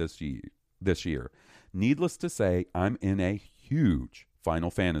coming out this year. Needless to say, I'm in a huge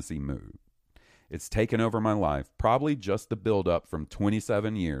Final Fantasy mood. It's taken over my life, probably just the build-up from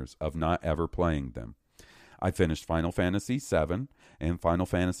 27 years of not ever playing them. I finished Final Fantasy VII and Final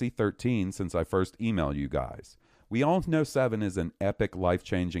Fantasy XIII since I first emailed you guys. We all know 7 is an epic,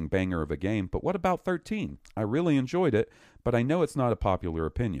 life-changing banger of a game, but what about 13? I really enjoyed it, but I know it's not a popular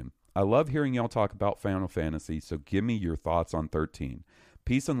opinion. I love hearing y'all talk about Final Fantasy, so give me your thoughts on 13.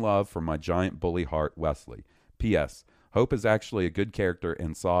 Peace and love from my giant bully heart, Wesley. P.S. Hope is actually a good character,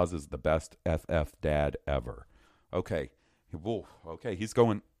 and Saz is the best FF dad ever. Okay. Whoa. Okay, he's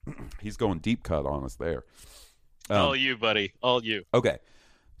going he's going deep cut on us there. All you, buddy. All you. Okay.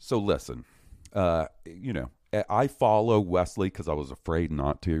 So listen, I follow Wesley because I was afraid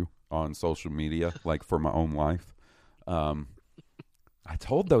not to on social media, like for my own life. I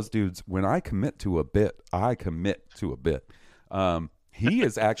told those dudes, when I commit to a bit, I commit to a bit. He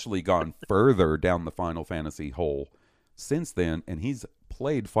has actually gone further down the Final Fantasy hole since then, and he's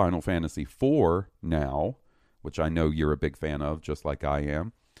played Final Fantasy IV now, which I know you're a big fan of, just like I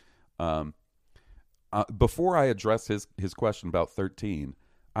am. Before I address his question about 13,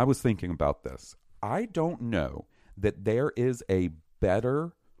 I was thinking about this. I don't know that there is a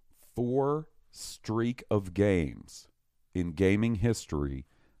better 4 streak of games in gaming history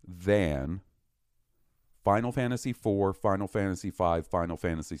than Final Fantasy IV, Final Fantasy V, Final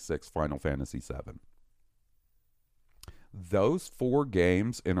Fantasy VI, Final Fantasy VII. Those 4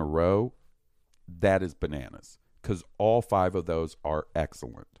 games in a row, that is bananas, because all 5 of those are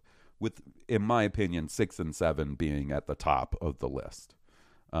excellent, with, in my opinion, 6 and 7 being at the top of the list.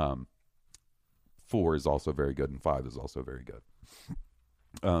 4 is also very good, and 5 is also very good.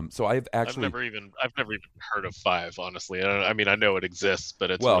 So I've never even heard of 5, honestly. I mean, I know it exists, but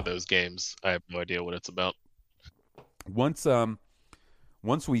it's one of those games I have no idea what it's about. Once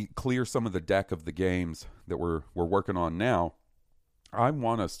we clear some of the deck of the games that we're working on now, I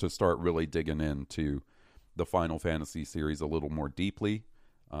want us to start really digging into the Final Fantasy series a little more deeply,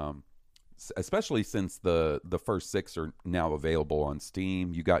 especially since the first 6 are now available on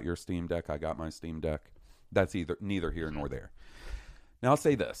Steam. You got your Steam Deck, I got my Steam Deck. That's neither here nor there. Now, I'll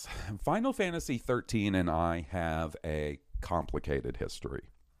say this. Final Fantasy 13 and I have a complicated history.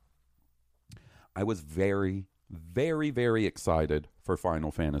 I was very, very, very excited for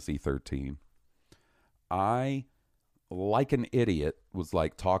Final Fantasy 13. I, like an idiot, was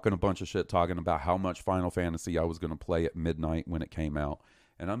like talking a bunch of shit, talking about how much Final Fantasy I was going to play at midnight when it came out.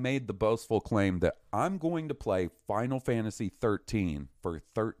 And I made the boastful claim that I'm going to play Final Fantasy 13 for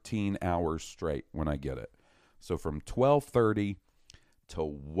 13 hours straight when I get it. So from 12:30 to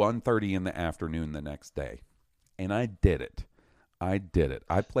 1:30 in the afternoon the next day. And I did it. I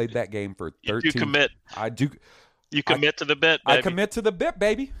played that game for 13. You commit. I do. You commit to the bit, baby. I commit to the bit,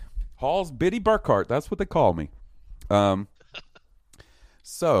 baby. Hall's Biddy Burkhart. That's what they call me.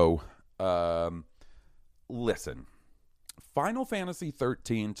 Listen. Final Fantasy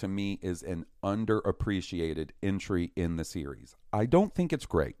 13 to me is an underappreciated entry in the series. I don't think it's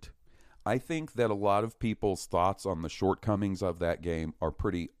great. I think that a lot of people's thoughts on the shortcomings of that game are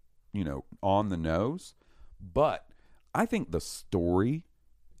pretty, on the nose. But I think the story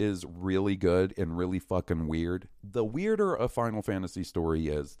is really good and really fucking weird. The weirder a Final Fantasy story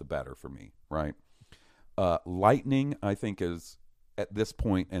is, the better for me, right? Lightning, I think, is, at this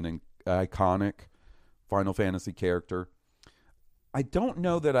point, an iconic Final Fantasy character. I don't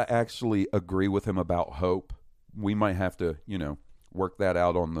know that I actually agree with him about Hope. We might have to, work that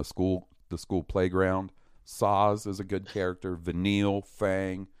out on the school playground. Saz is a good character. Vanille,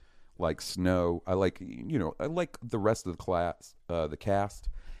 Fang, like Snow. I like the rest of the cast.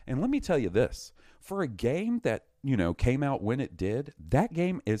 And let me tell you this: for a game that came out when it did, that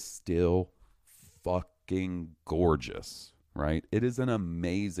game is still fucking gorgeous, right? It is an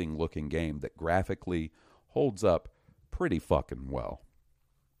amazing looking game that graphically holds up pretty fucking well.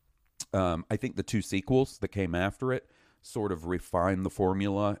 I think the 2 sequels that came after it sort of refine the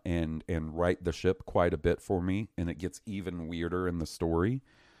formula and right the ship quite a bit for me, and it gets even weirder in the story.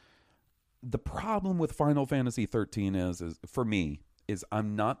 The problem with Final Fantasy 13 is for me, is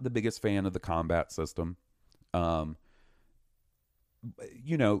I'm not the biggest fan of the combat system. The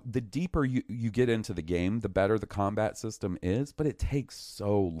deeper you get into the game, the better the combat system is, but it takes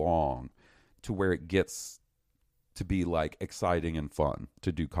so long to where it gets to be like exciting and fun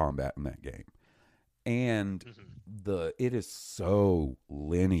to do combat in that game. And it is so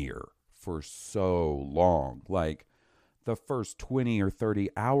linear for so long. Like the first 20 or 30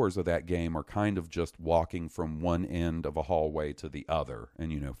 hours of that game are kind of just walking from one end of a hallway to the other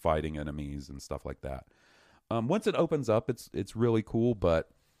and, fighting enemies and stuff like that. Once it opens up, it's really cool. But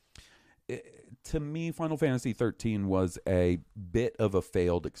to me, Final Fantasy 13 was a bit of a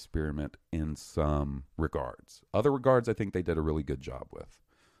failed experiment in some regards. Other regards, I think they did a really good job with.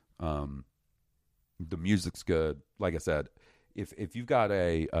 The music's good. Like I said, if you've got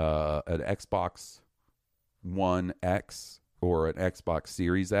an Xbox One X or an Xbox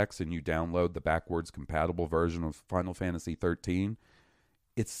Series X and you download the backwards compatible version of Final Fantasy 13,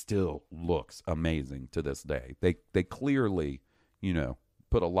 it still looks amazing to this day. They clearly,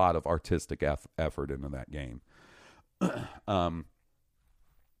 put a lot of artistic effort into that game.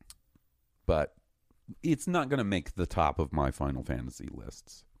 But it's not going to make the top of my Final Fantasy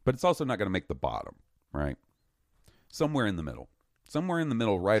lists. But it's also not going to make the bottom, right? Somewhere in the middle. Somewhere in the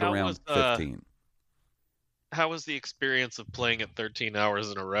middle, right around 15. How was the experience of playing it 13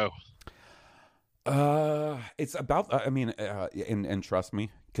 hours in a row? It's about, and trust me,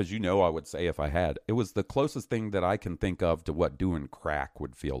 because I would say if I had, it was the closest thing that I can think of to what doing crack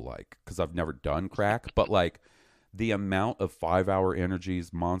would feel like, because I've never done crack, but like the amount of 5-hour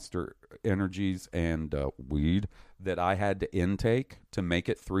energies, monster energies, and weed that I had to intake to make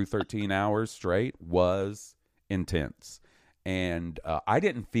it through 13 hours straight was intense. And I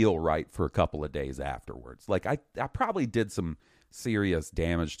didn't feel right for a couple of days afterwards. Like I probably did some serious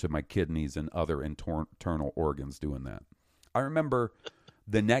damage to my kidneys and other internal organs doing that. I remember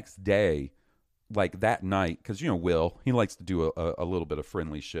the next day, like that night, because Will, he likes to do a little bit of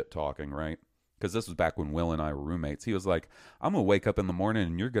friendly shit talking, right? Because this was back when Will and I were roommates. He was like, I'm gonna wake up in the morning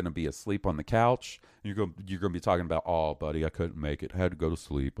and you're gonna be asleep on the couch. And you're gonna be talking about, oh buddy, I couldn't make it, I had to go to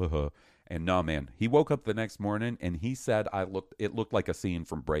sleep. And no, man, he woke up the next morning and he said it looked like a scene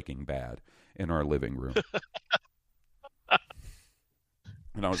from Breaking Bad in our living room.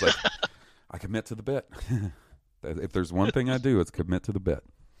 And I was like, I commit to the bit. If there's one thing I do, it's commit to the bit.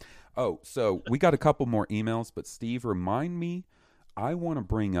 Oh, so we got a couple more emails, but Steve, remind me, I want to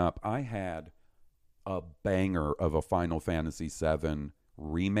bring up, I had a banger of a Final Fantasy VII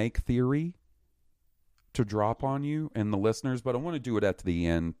remake theory to drop on you and the listeners, but I want to do it at the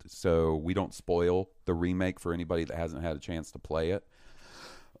end so we don't spoil the remake for anybody that hasn't had a chance to play it.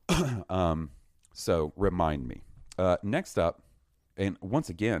 So remind me. Next up, and once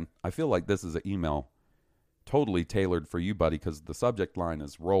again, I feel like this is an email totally tailored for you, buddy, because the subject line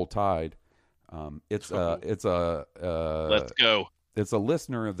is Roll Tide. Let's go. It's a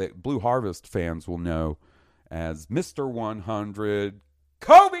listener that Blue Harvest fans will know as Mr. 100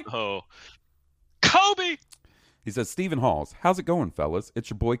 Kobe. Oh, Kobe! He says, Stephen Halls, how's it going, fellas? It's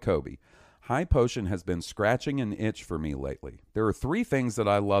your boy Kobe. High Potion has been scratching an itch for me lately. There are 3 things that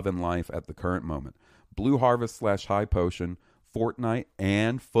I love in life at the current moment. Blue Harvest / High Potion, Fortnite,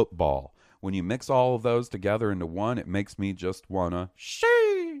 and football. When you mix all of those together into one, it makes me just wanna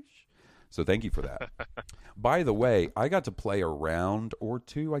sheesh. So thank you for that. By the way, I got to play a round or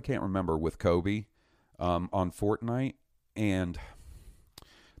 2, I can't remember, with Kobe on Fortnite. And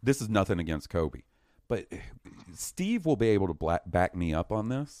this is nothing against Kobe, but Steve will be able to back me up on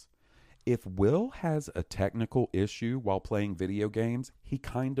this. If Will has a technical issue while playing video games, he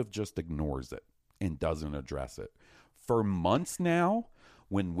kind of just ignores it and doesn't address it. For months now,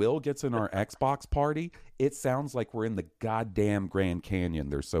 when Will gets in our Xbox party, it sounds like we're in the goddamn Grand Canyon.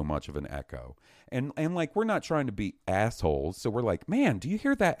 There's so much of an echo. And like, we're not trying to be assholes. So we're like, man, do you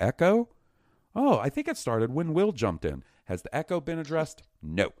hear that echo? Oh, I think it started when Will jumped in. Has the echo been addressed?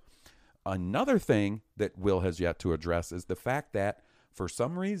 No. Another thing that Will has yet to address is the fact that for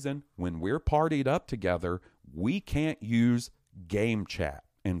some reason, when we're partied up together, we can't use game chat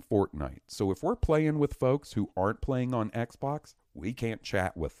in Fortnite. So if we're playing with folks who aren't playing on Xbox, we can't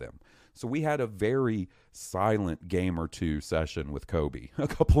chat with them. So we had a very silent game or 2 session with Kobe a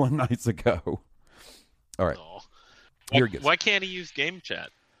couple of nights ago. All right. Why can't he use game chat?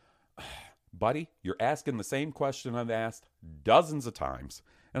 Buddy, you're asking the same question I've asked dozens of times.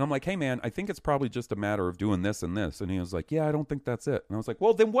 And I'm like, hey, man, I think it's probably just a matter of doing this and this. And he was like, yeah, I don't think that's it. And I was like,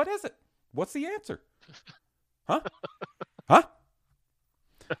 well, then what is it? What's the answer? Huh?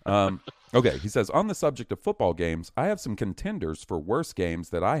 Okay, he says, on the subject of football games, I have some contenders for worst games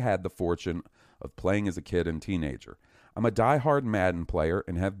that I had the fortune of playing as a kid and teenager. I'm a diehard Madden player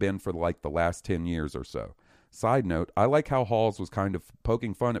and have been for like the last 10 years or so. Side note, I like how Halls was kind of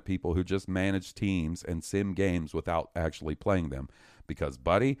poking fun at people who just manage teams and sim games without actually playing them. Because,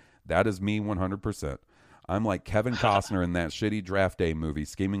 buddy, that is me 100%. I'm like Kevin Costner in that shitty Draft Day movie,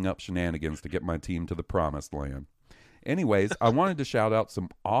 scheming up shenanigans to get my team to the promised land. Anyways, I wanted to shout out some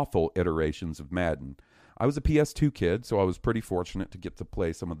awful iterations of Madden. I was a PS2 kid, so I was pretty fortunate to get to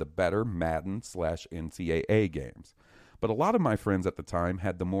play some of the better Madden / NCAA games. But a lot of my friends at the time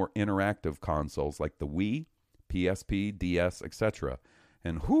had the more interactive consoles like the Wii, PSP, DS, etc.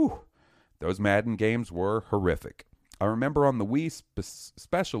 And whew, those Madden games were horrific. I remember on the Wii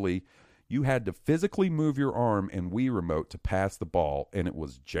especially, you had to physically move your arm and Wii remote to pass the ball, and it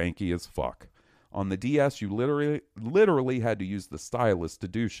was janky as fuck. On the DS, you literally had to use the stylus to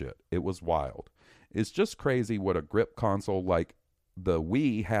do shit. It was wild. It's just crazy what a grip console like the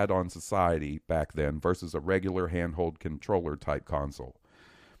Wii had on society back then versus a regular handheld controller type console.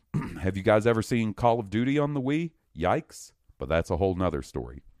 Have you guys ever seen Call of Duty on the Wii? Yikes. But that's a whole nother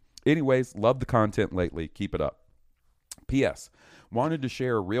story. Anyways, love the content lately. Keep it up. P.S. Wanted to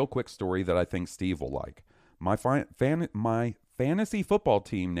share a real quick story that I think Steve will like. My fantasy football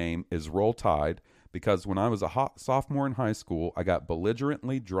team name is Roll Tide because when I was a sophomore in high school, I got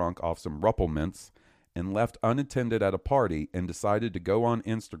belligerently drunk off some Ruppelmints and left unattended at a party and decided to go on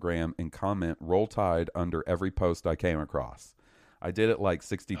Instagram and comment Roll Tide under every post I came across. I did it like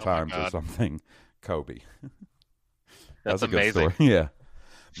 60 times or something. Kobe. That's a good amazing. story. Yeah.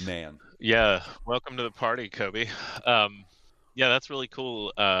 Man. Yeah. Welcome to the party, Kobe. Yeah, that's really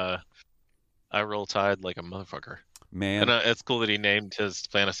cool. I Roll Tide like a motherfucker. Man. And it's cool that he named his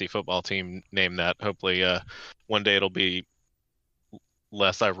fantasy football team named that. Hopefully one day it'll be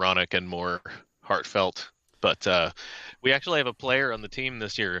less ironic and more heartfelt. But we actually have a player on the team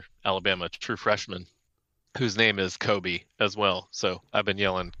this year, Alabama, true freshman, whose name is Kobe as well. So I've been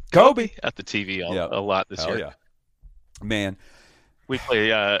yelling Kobe at the TV a lot this year. Yeah. Man. We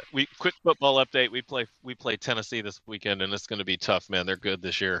play quick football update. We play Tennessee this weekend, and it's going to be tough, man. They're good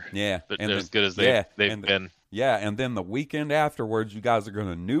this year. Yeah, but they're as good as they've been. Yeah, and then the weekend afterwards, you guys are going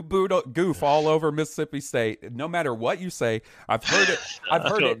to new goof all over Mississippi State. No matter what you say, I've heard it. I've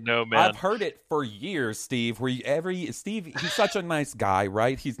heard it. No, man. I've heard it for years, Steve. Steve, he's such a nice guy,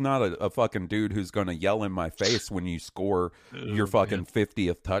 right? He's not a fucking dude who's going to yell in my face when you score your fucking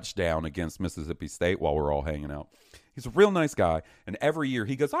 50th touchdown against Mississippi State while we're all hanging out. He's a real nice guy, and every year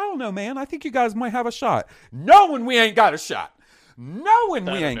he goes, I don't know, man. I think you guys might have a shot. Knowing we ain't got a shot.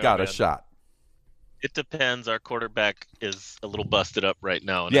 A shot. It depends. Our quarterback is a little busted up right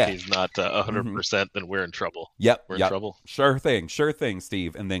now, and Yeah. if he's not 100%, then we're in trouble. Yep. We're in trouble. Sure thing,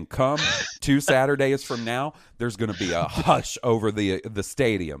 Steve. And then come 2 Saturdays from now, there's going to be a hush over the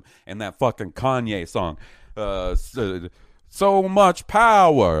stadium, and that fucking Kanye song, So Much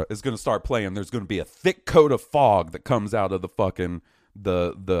Power, is going to start playing. There's going to be a thick coat of fog that comes out of the fucking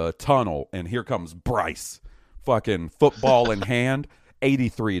the tunnel, and here comes Bryce, fucking football in hand,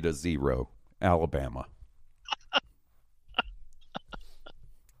 83-0, Alabama.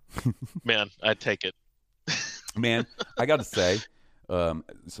 Man, I take it. Man, I got to say,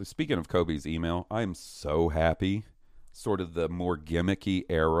 so speaking of Kobe's email, I am so happy. Sort of the more gimmicky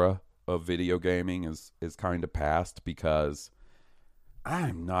era of video gaming is kind of past, because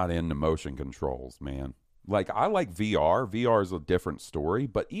I'm not into motion controls, man. Like, I like VR. VR is a different story,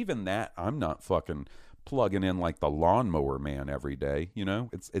 but even that, I'm not fucking plugging in like the lawnmower man every day, you know?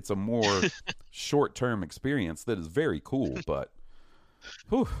 It's a more short-term experience that is very cool, but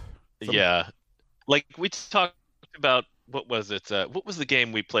yeah. Like, we talked about, what was it? What was the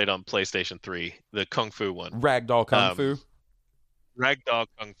game we played on PlayStation 3? The Kung Fu one. Ragdoll Kung Fu. Ragdoll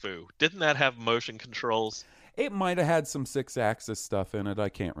Kung Fu. Didn't that have motion controls? It might have had some 6-axis stuff in it. I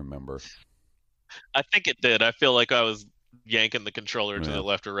can't remember. I think it did. I feel like I was yanking the controller to the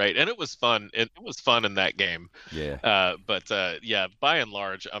left or right, and it was fun. It was fun in that game. Yeah. But yeah, by and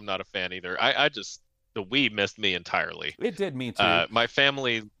large, I'm not a fan either. I just, the Wii missed me entirely. It did me too. My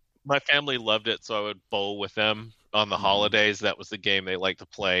family loved it, so I would bowl with them on the holidays. That was the game they liked to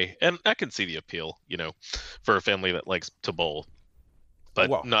play, and I can see the appeal, for a family that likes to bowl.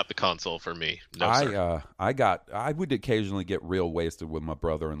 But not the console for me. No, sir. I would occasionally get real wasted with my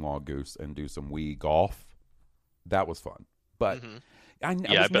brother-in-law Goose and do some Wii golf. That was fun. But I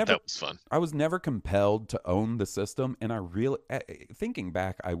bet that was fun. I was never compelled to own the system, and I really, thinking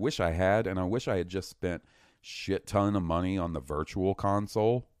back, I wish I had, and I wish I had just spent shit ton of money on the virtual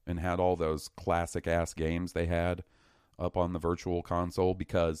console and had all those classic ass games they had up on the virtual console,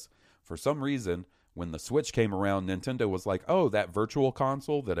 because for some reason, when the Switch came around, Nintendo was like, oh, that virtual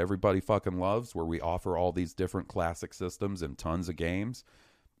console that everybody fucking loves, where we offer all these different classic systems and tons of games.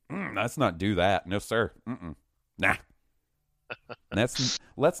 Let's not do that. No, sir. Nah.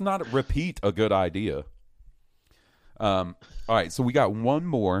 Let's not repeat a good idea. All right, so we got one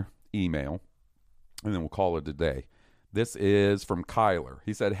more email, and then we'll call it a day. This is from Kyler.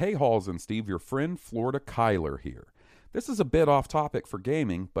 He said, hey, Halls and Steve, your friend Florida Kyler here. This is a bit off topic for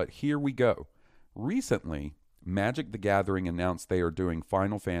gaming, but here we go. Recently, Magic the Gathering announced they are doing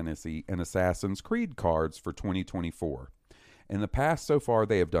Final Fantasy and Assassin's Creed cards for 2024. In the past so far,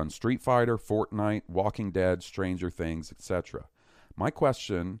 they have done Street Fighter, Fortnite, Walking Dead, Stranger Things, etc. My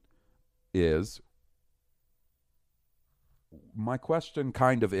question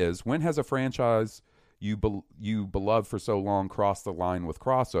kind of is, when has a franchise you beloved for so long crossed the line with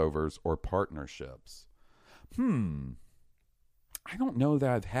crossovers or partnerships? I don't know that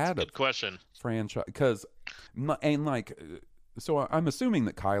I've had a good question. Franchise, because, and like, so I'm assuming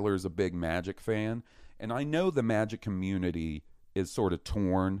that Kyler is a big Magic fan, and I know the Magic community is sort of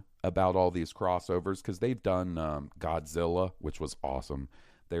torn about all these crossovers, because they've done Godzilla, which was awesome.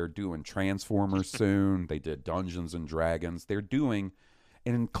 They're doing Transformers soon. They did Dungeons and Dragons. They're doing,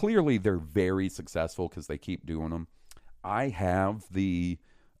 and clearly they're very successful because they keep doing them. I have the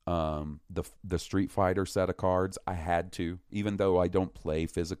Street Fighter set of cards. I had to, even though I don't play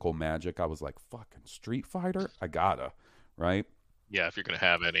physical Magic. I was like, fucking Street Fighter, I gotta, right? Yeah, if you're gonna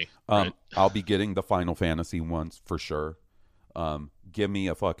have any. Right? I'll be getting the Final Fantasy ones for sure. Give me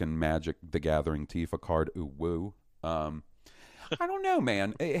a fucking Magic the Gathering Tifa card. Ooh, woo. I don't know,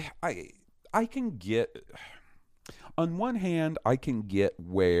 man. I can get, on one hand, I can get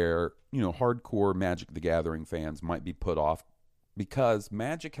where, hardcore Magic the Gathering fans might be put off because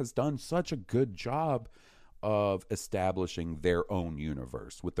Magic has done such a good job of establishing their own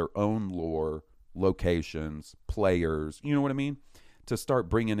universe with their own lore, locations, players, you know what I mean? To start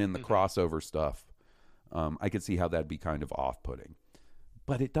bringing in the crossover stuff, I could see how that'd be kind of off-putting.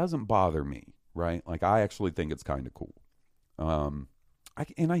 But it doesn't bother me, right? Like, I actually think it's kind of cool.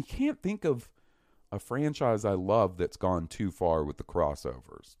 I can't think of a franchise I love that's gone too far with the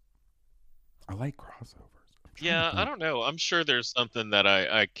crossovers. I like crossovers. Yeah, I don't know. I'm sure there's something that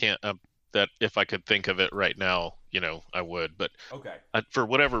I can't that if I could think of it right now, I would. But okay, for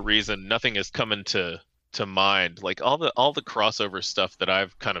whatever reason, nothing is coming to mind. Like all the crossover stuff that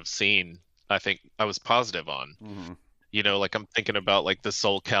I've kind of seen, I think I was positive on. Mm-hmm. Like I'm thinking about like the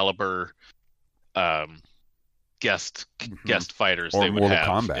Soul Calibur guest fighters or they would Mortal have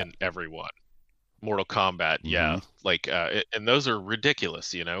Kombat. in every one. Mortal Kombat, yeah. Like and those are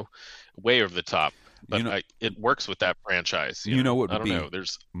ridiculous, way over the top. But it works with that franchise. You know what would I don't be know.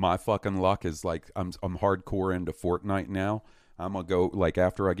 There's my fucking luck is like I'm hardcore into Fortnite now. I'm gonna go, like,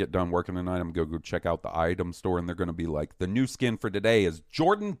 after I get done working tonight, I'm gonna go check out the item store, and they're gonna be like, the new skin for today is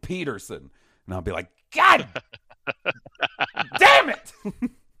Jordan Peterson, and I'll be like, God damn it!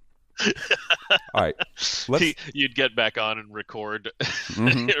 All right, you'd get back on and record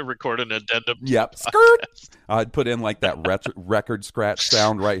record an addendum. Yep, skirt. I'd put in like that record scratch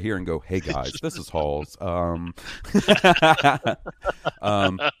sound right here and go, "Hey guys, this is Halls." So,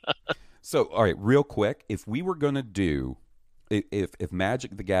 all right, real quick, if we were gonna do, if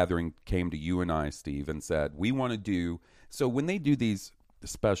Magic the Gathering came to you and I, Steve, and said we want to do, so when they do these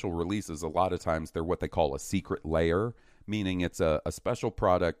special releases, a lot of times they're what they call a secret layer, meaning it's a special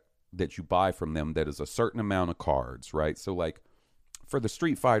product that you buy from them that is a certain amount of cards, right? So like for the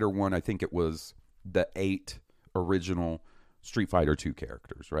Street Fighter one, I think it was the 8 original Street Fighter 2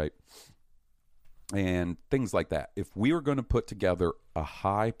 characters, right? And things like that. If we were going to put together a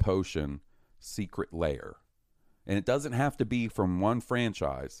high potion secret layer, and it doesn't have to be from one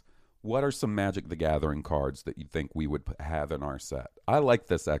franchise, what are some Magic the Gathering cards that you think we would have in our set? I like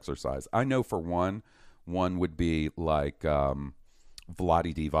this exercise. I know for one would be like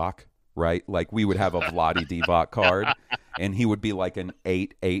Vladi Divac, right? Like we would have a Vladi Divac card, and he would be like an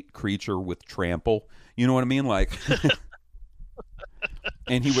 8/8 creature with trample. You know what I mean? Like,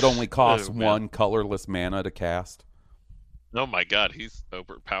 and he would only cost one colorless mana to cast. Oh my God, he's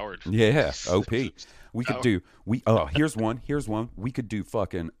overpowered. Yeah, OP. We could do here's one. We could do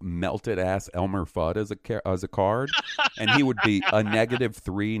fucking melted ass Elmer Fudd as a card, and he would be a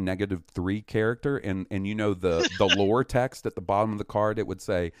 -3 character, and the lore text at the bottom of the card, it would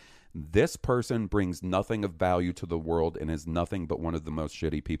say, "This person brings nothing of value to the world and is nothing but one of the most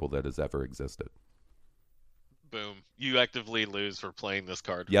shitty people that has ever existed." Boom. You actively lose for playing this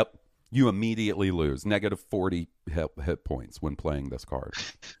card. Yep. You immediately lose -40 hit points when playing this card.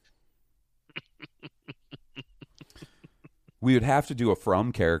 We would have to do a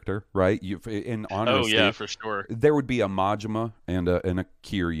From character, right? In honor of Steve, for sure. There would be a Majima and a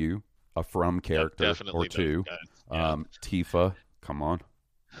Kiryu, a From character or two. Yeah. Tifa, come on.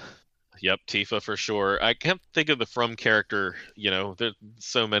 Yep, Tifa for sure. I can't think of the From character. There's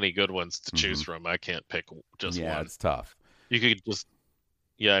so many good ones to choose from. I can't pick just one. Yeah, it's tough. You could just,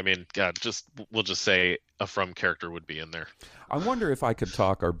 I mean, God, we'll just say a From character would be in there. I wonder if I could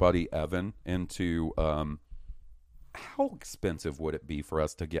talk our buddy Evan into how expensive would it be for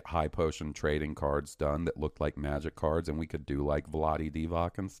us to get high potion trading cards done that looked like Magic cards, and we could do like Vladi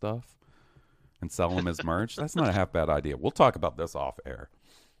Divac and stuff and sell them as merch? That's not a half bad idea. We'll talk about this off air.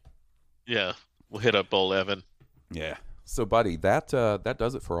 Yeah, we'll hit up old Evan. Yeah. So, buddy, that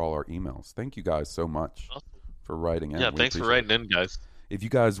does it for all our emails. Thank you guys so much for writing in. Yeah, thanks for writing in, guys. If you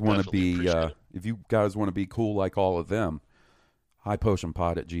guys want to be cool like all of them,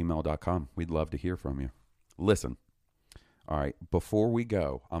 highpotionpod@gmail.com. We'd love to hear from you. Listen. All right, before we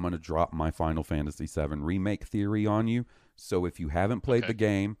go, I'm going to drop my Final Fantasy VII remake theory on you. So if you haven't played the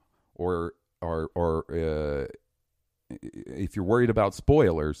game, or if you're worried about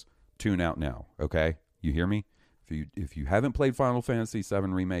spoilers, tune out now. Okay, you hear me? If you haven't played Final Fantasy VII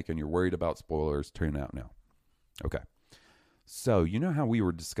Remake and you're worried about spoilers, tune out now. Okay. So, you know how we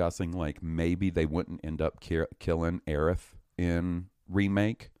were discussing, like, maybe they wouldn't end up killing Aerith in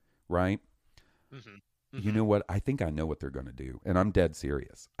Remake, right? Mm-hmm. You know what? I think I know what they're going to do, and I'm dead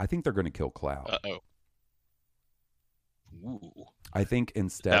serious. I think they're going to kill Cloud. Uh-oh. Ooh. I think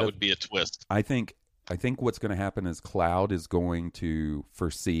that would be a twist. I think what's going to happen is Cloud is going to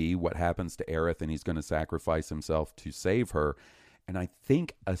foresee what happens to Aerith, and he's going to sacrifice himself to save her. And I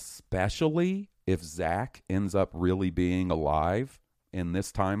think especially if Zack ends up really being alive in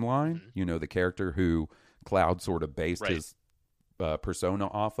this timeline, you know, the character who Cloud sort of based his persona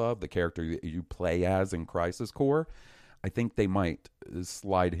off of, the character you play as in Crisis Core, I think they might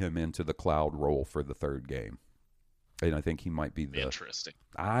slide him into the Cloud role for the third game. And I think he might be interesting.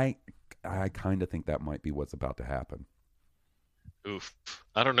 I kind of think that might be what's about to happen. Oof.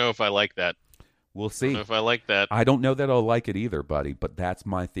 I don't know if I like that. We'll see. I don't know if I like that. I don't know that I'll like it either, buddy, but that's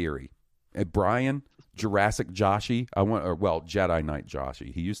my theory. And Brian, Jurassic Joshi, Jedi Knight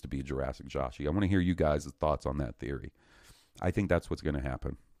Joshi. He used to be Jurassic Joshi. I want to hear you guys' thoughts on that theory. I think that's what's going to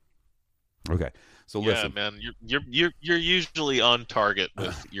happen. Okay, so listen, man, you're usually on target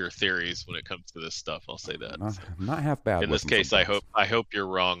with your theories when it comes to this stuff. I'll say that. Not half bad. In this case, sometimes. I hope you're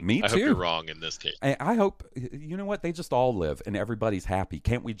wrong. Me too. I hope you're wrong in this case. I hope, you know what? They just all live and everybody's happy.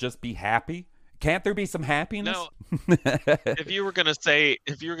 Can't we just be happy? Can't there be some happiness? No. If you were gonna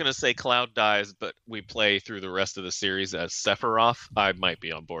say Cloud dies, but we play through the rest of the series as Sephiroth, I might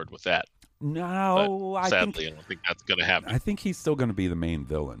be on board with that. No, sadly, I don't think that's gonna happen. I think he's still going to be the main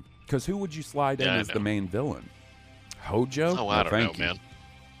villain. Because who would you slide in as the main villain? Hojo? Oh, I don't know, man.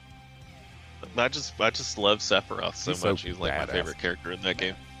 I just love Sephiroth so much. He's like my favorite character in that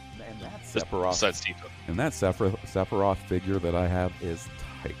game. And that Sephiroth, besides Tifa. And that Sephiroth figure that I have is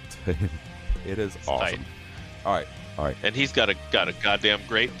tight. It is awesome. Tight. All right. And he's got a goddamn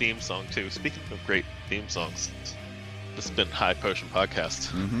great theme song too. Speaking of great theme songs, this has been High Potion Podcast.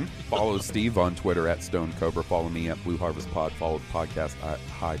 Mm-hmm. Follow Steve on Twitter at Stone Cobra. Follow me at Blue Harvest Pod. Follow the podcast at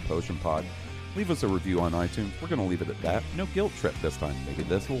High Potion Pod. Leave us a review on iTunes. We're going to leave it at that. No guilt trip this time. Maybe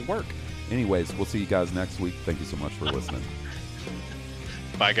this will work. Anyways, we'll see you guys next week. Thank you so much for listening.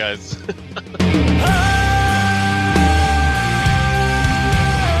 Bye, guys.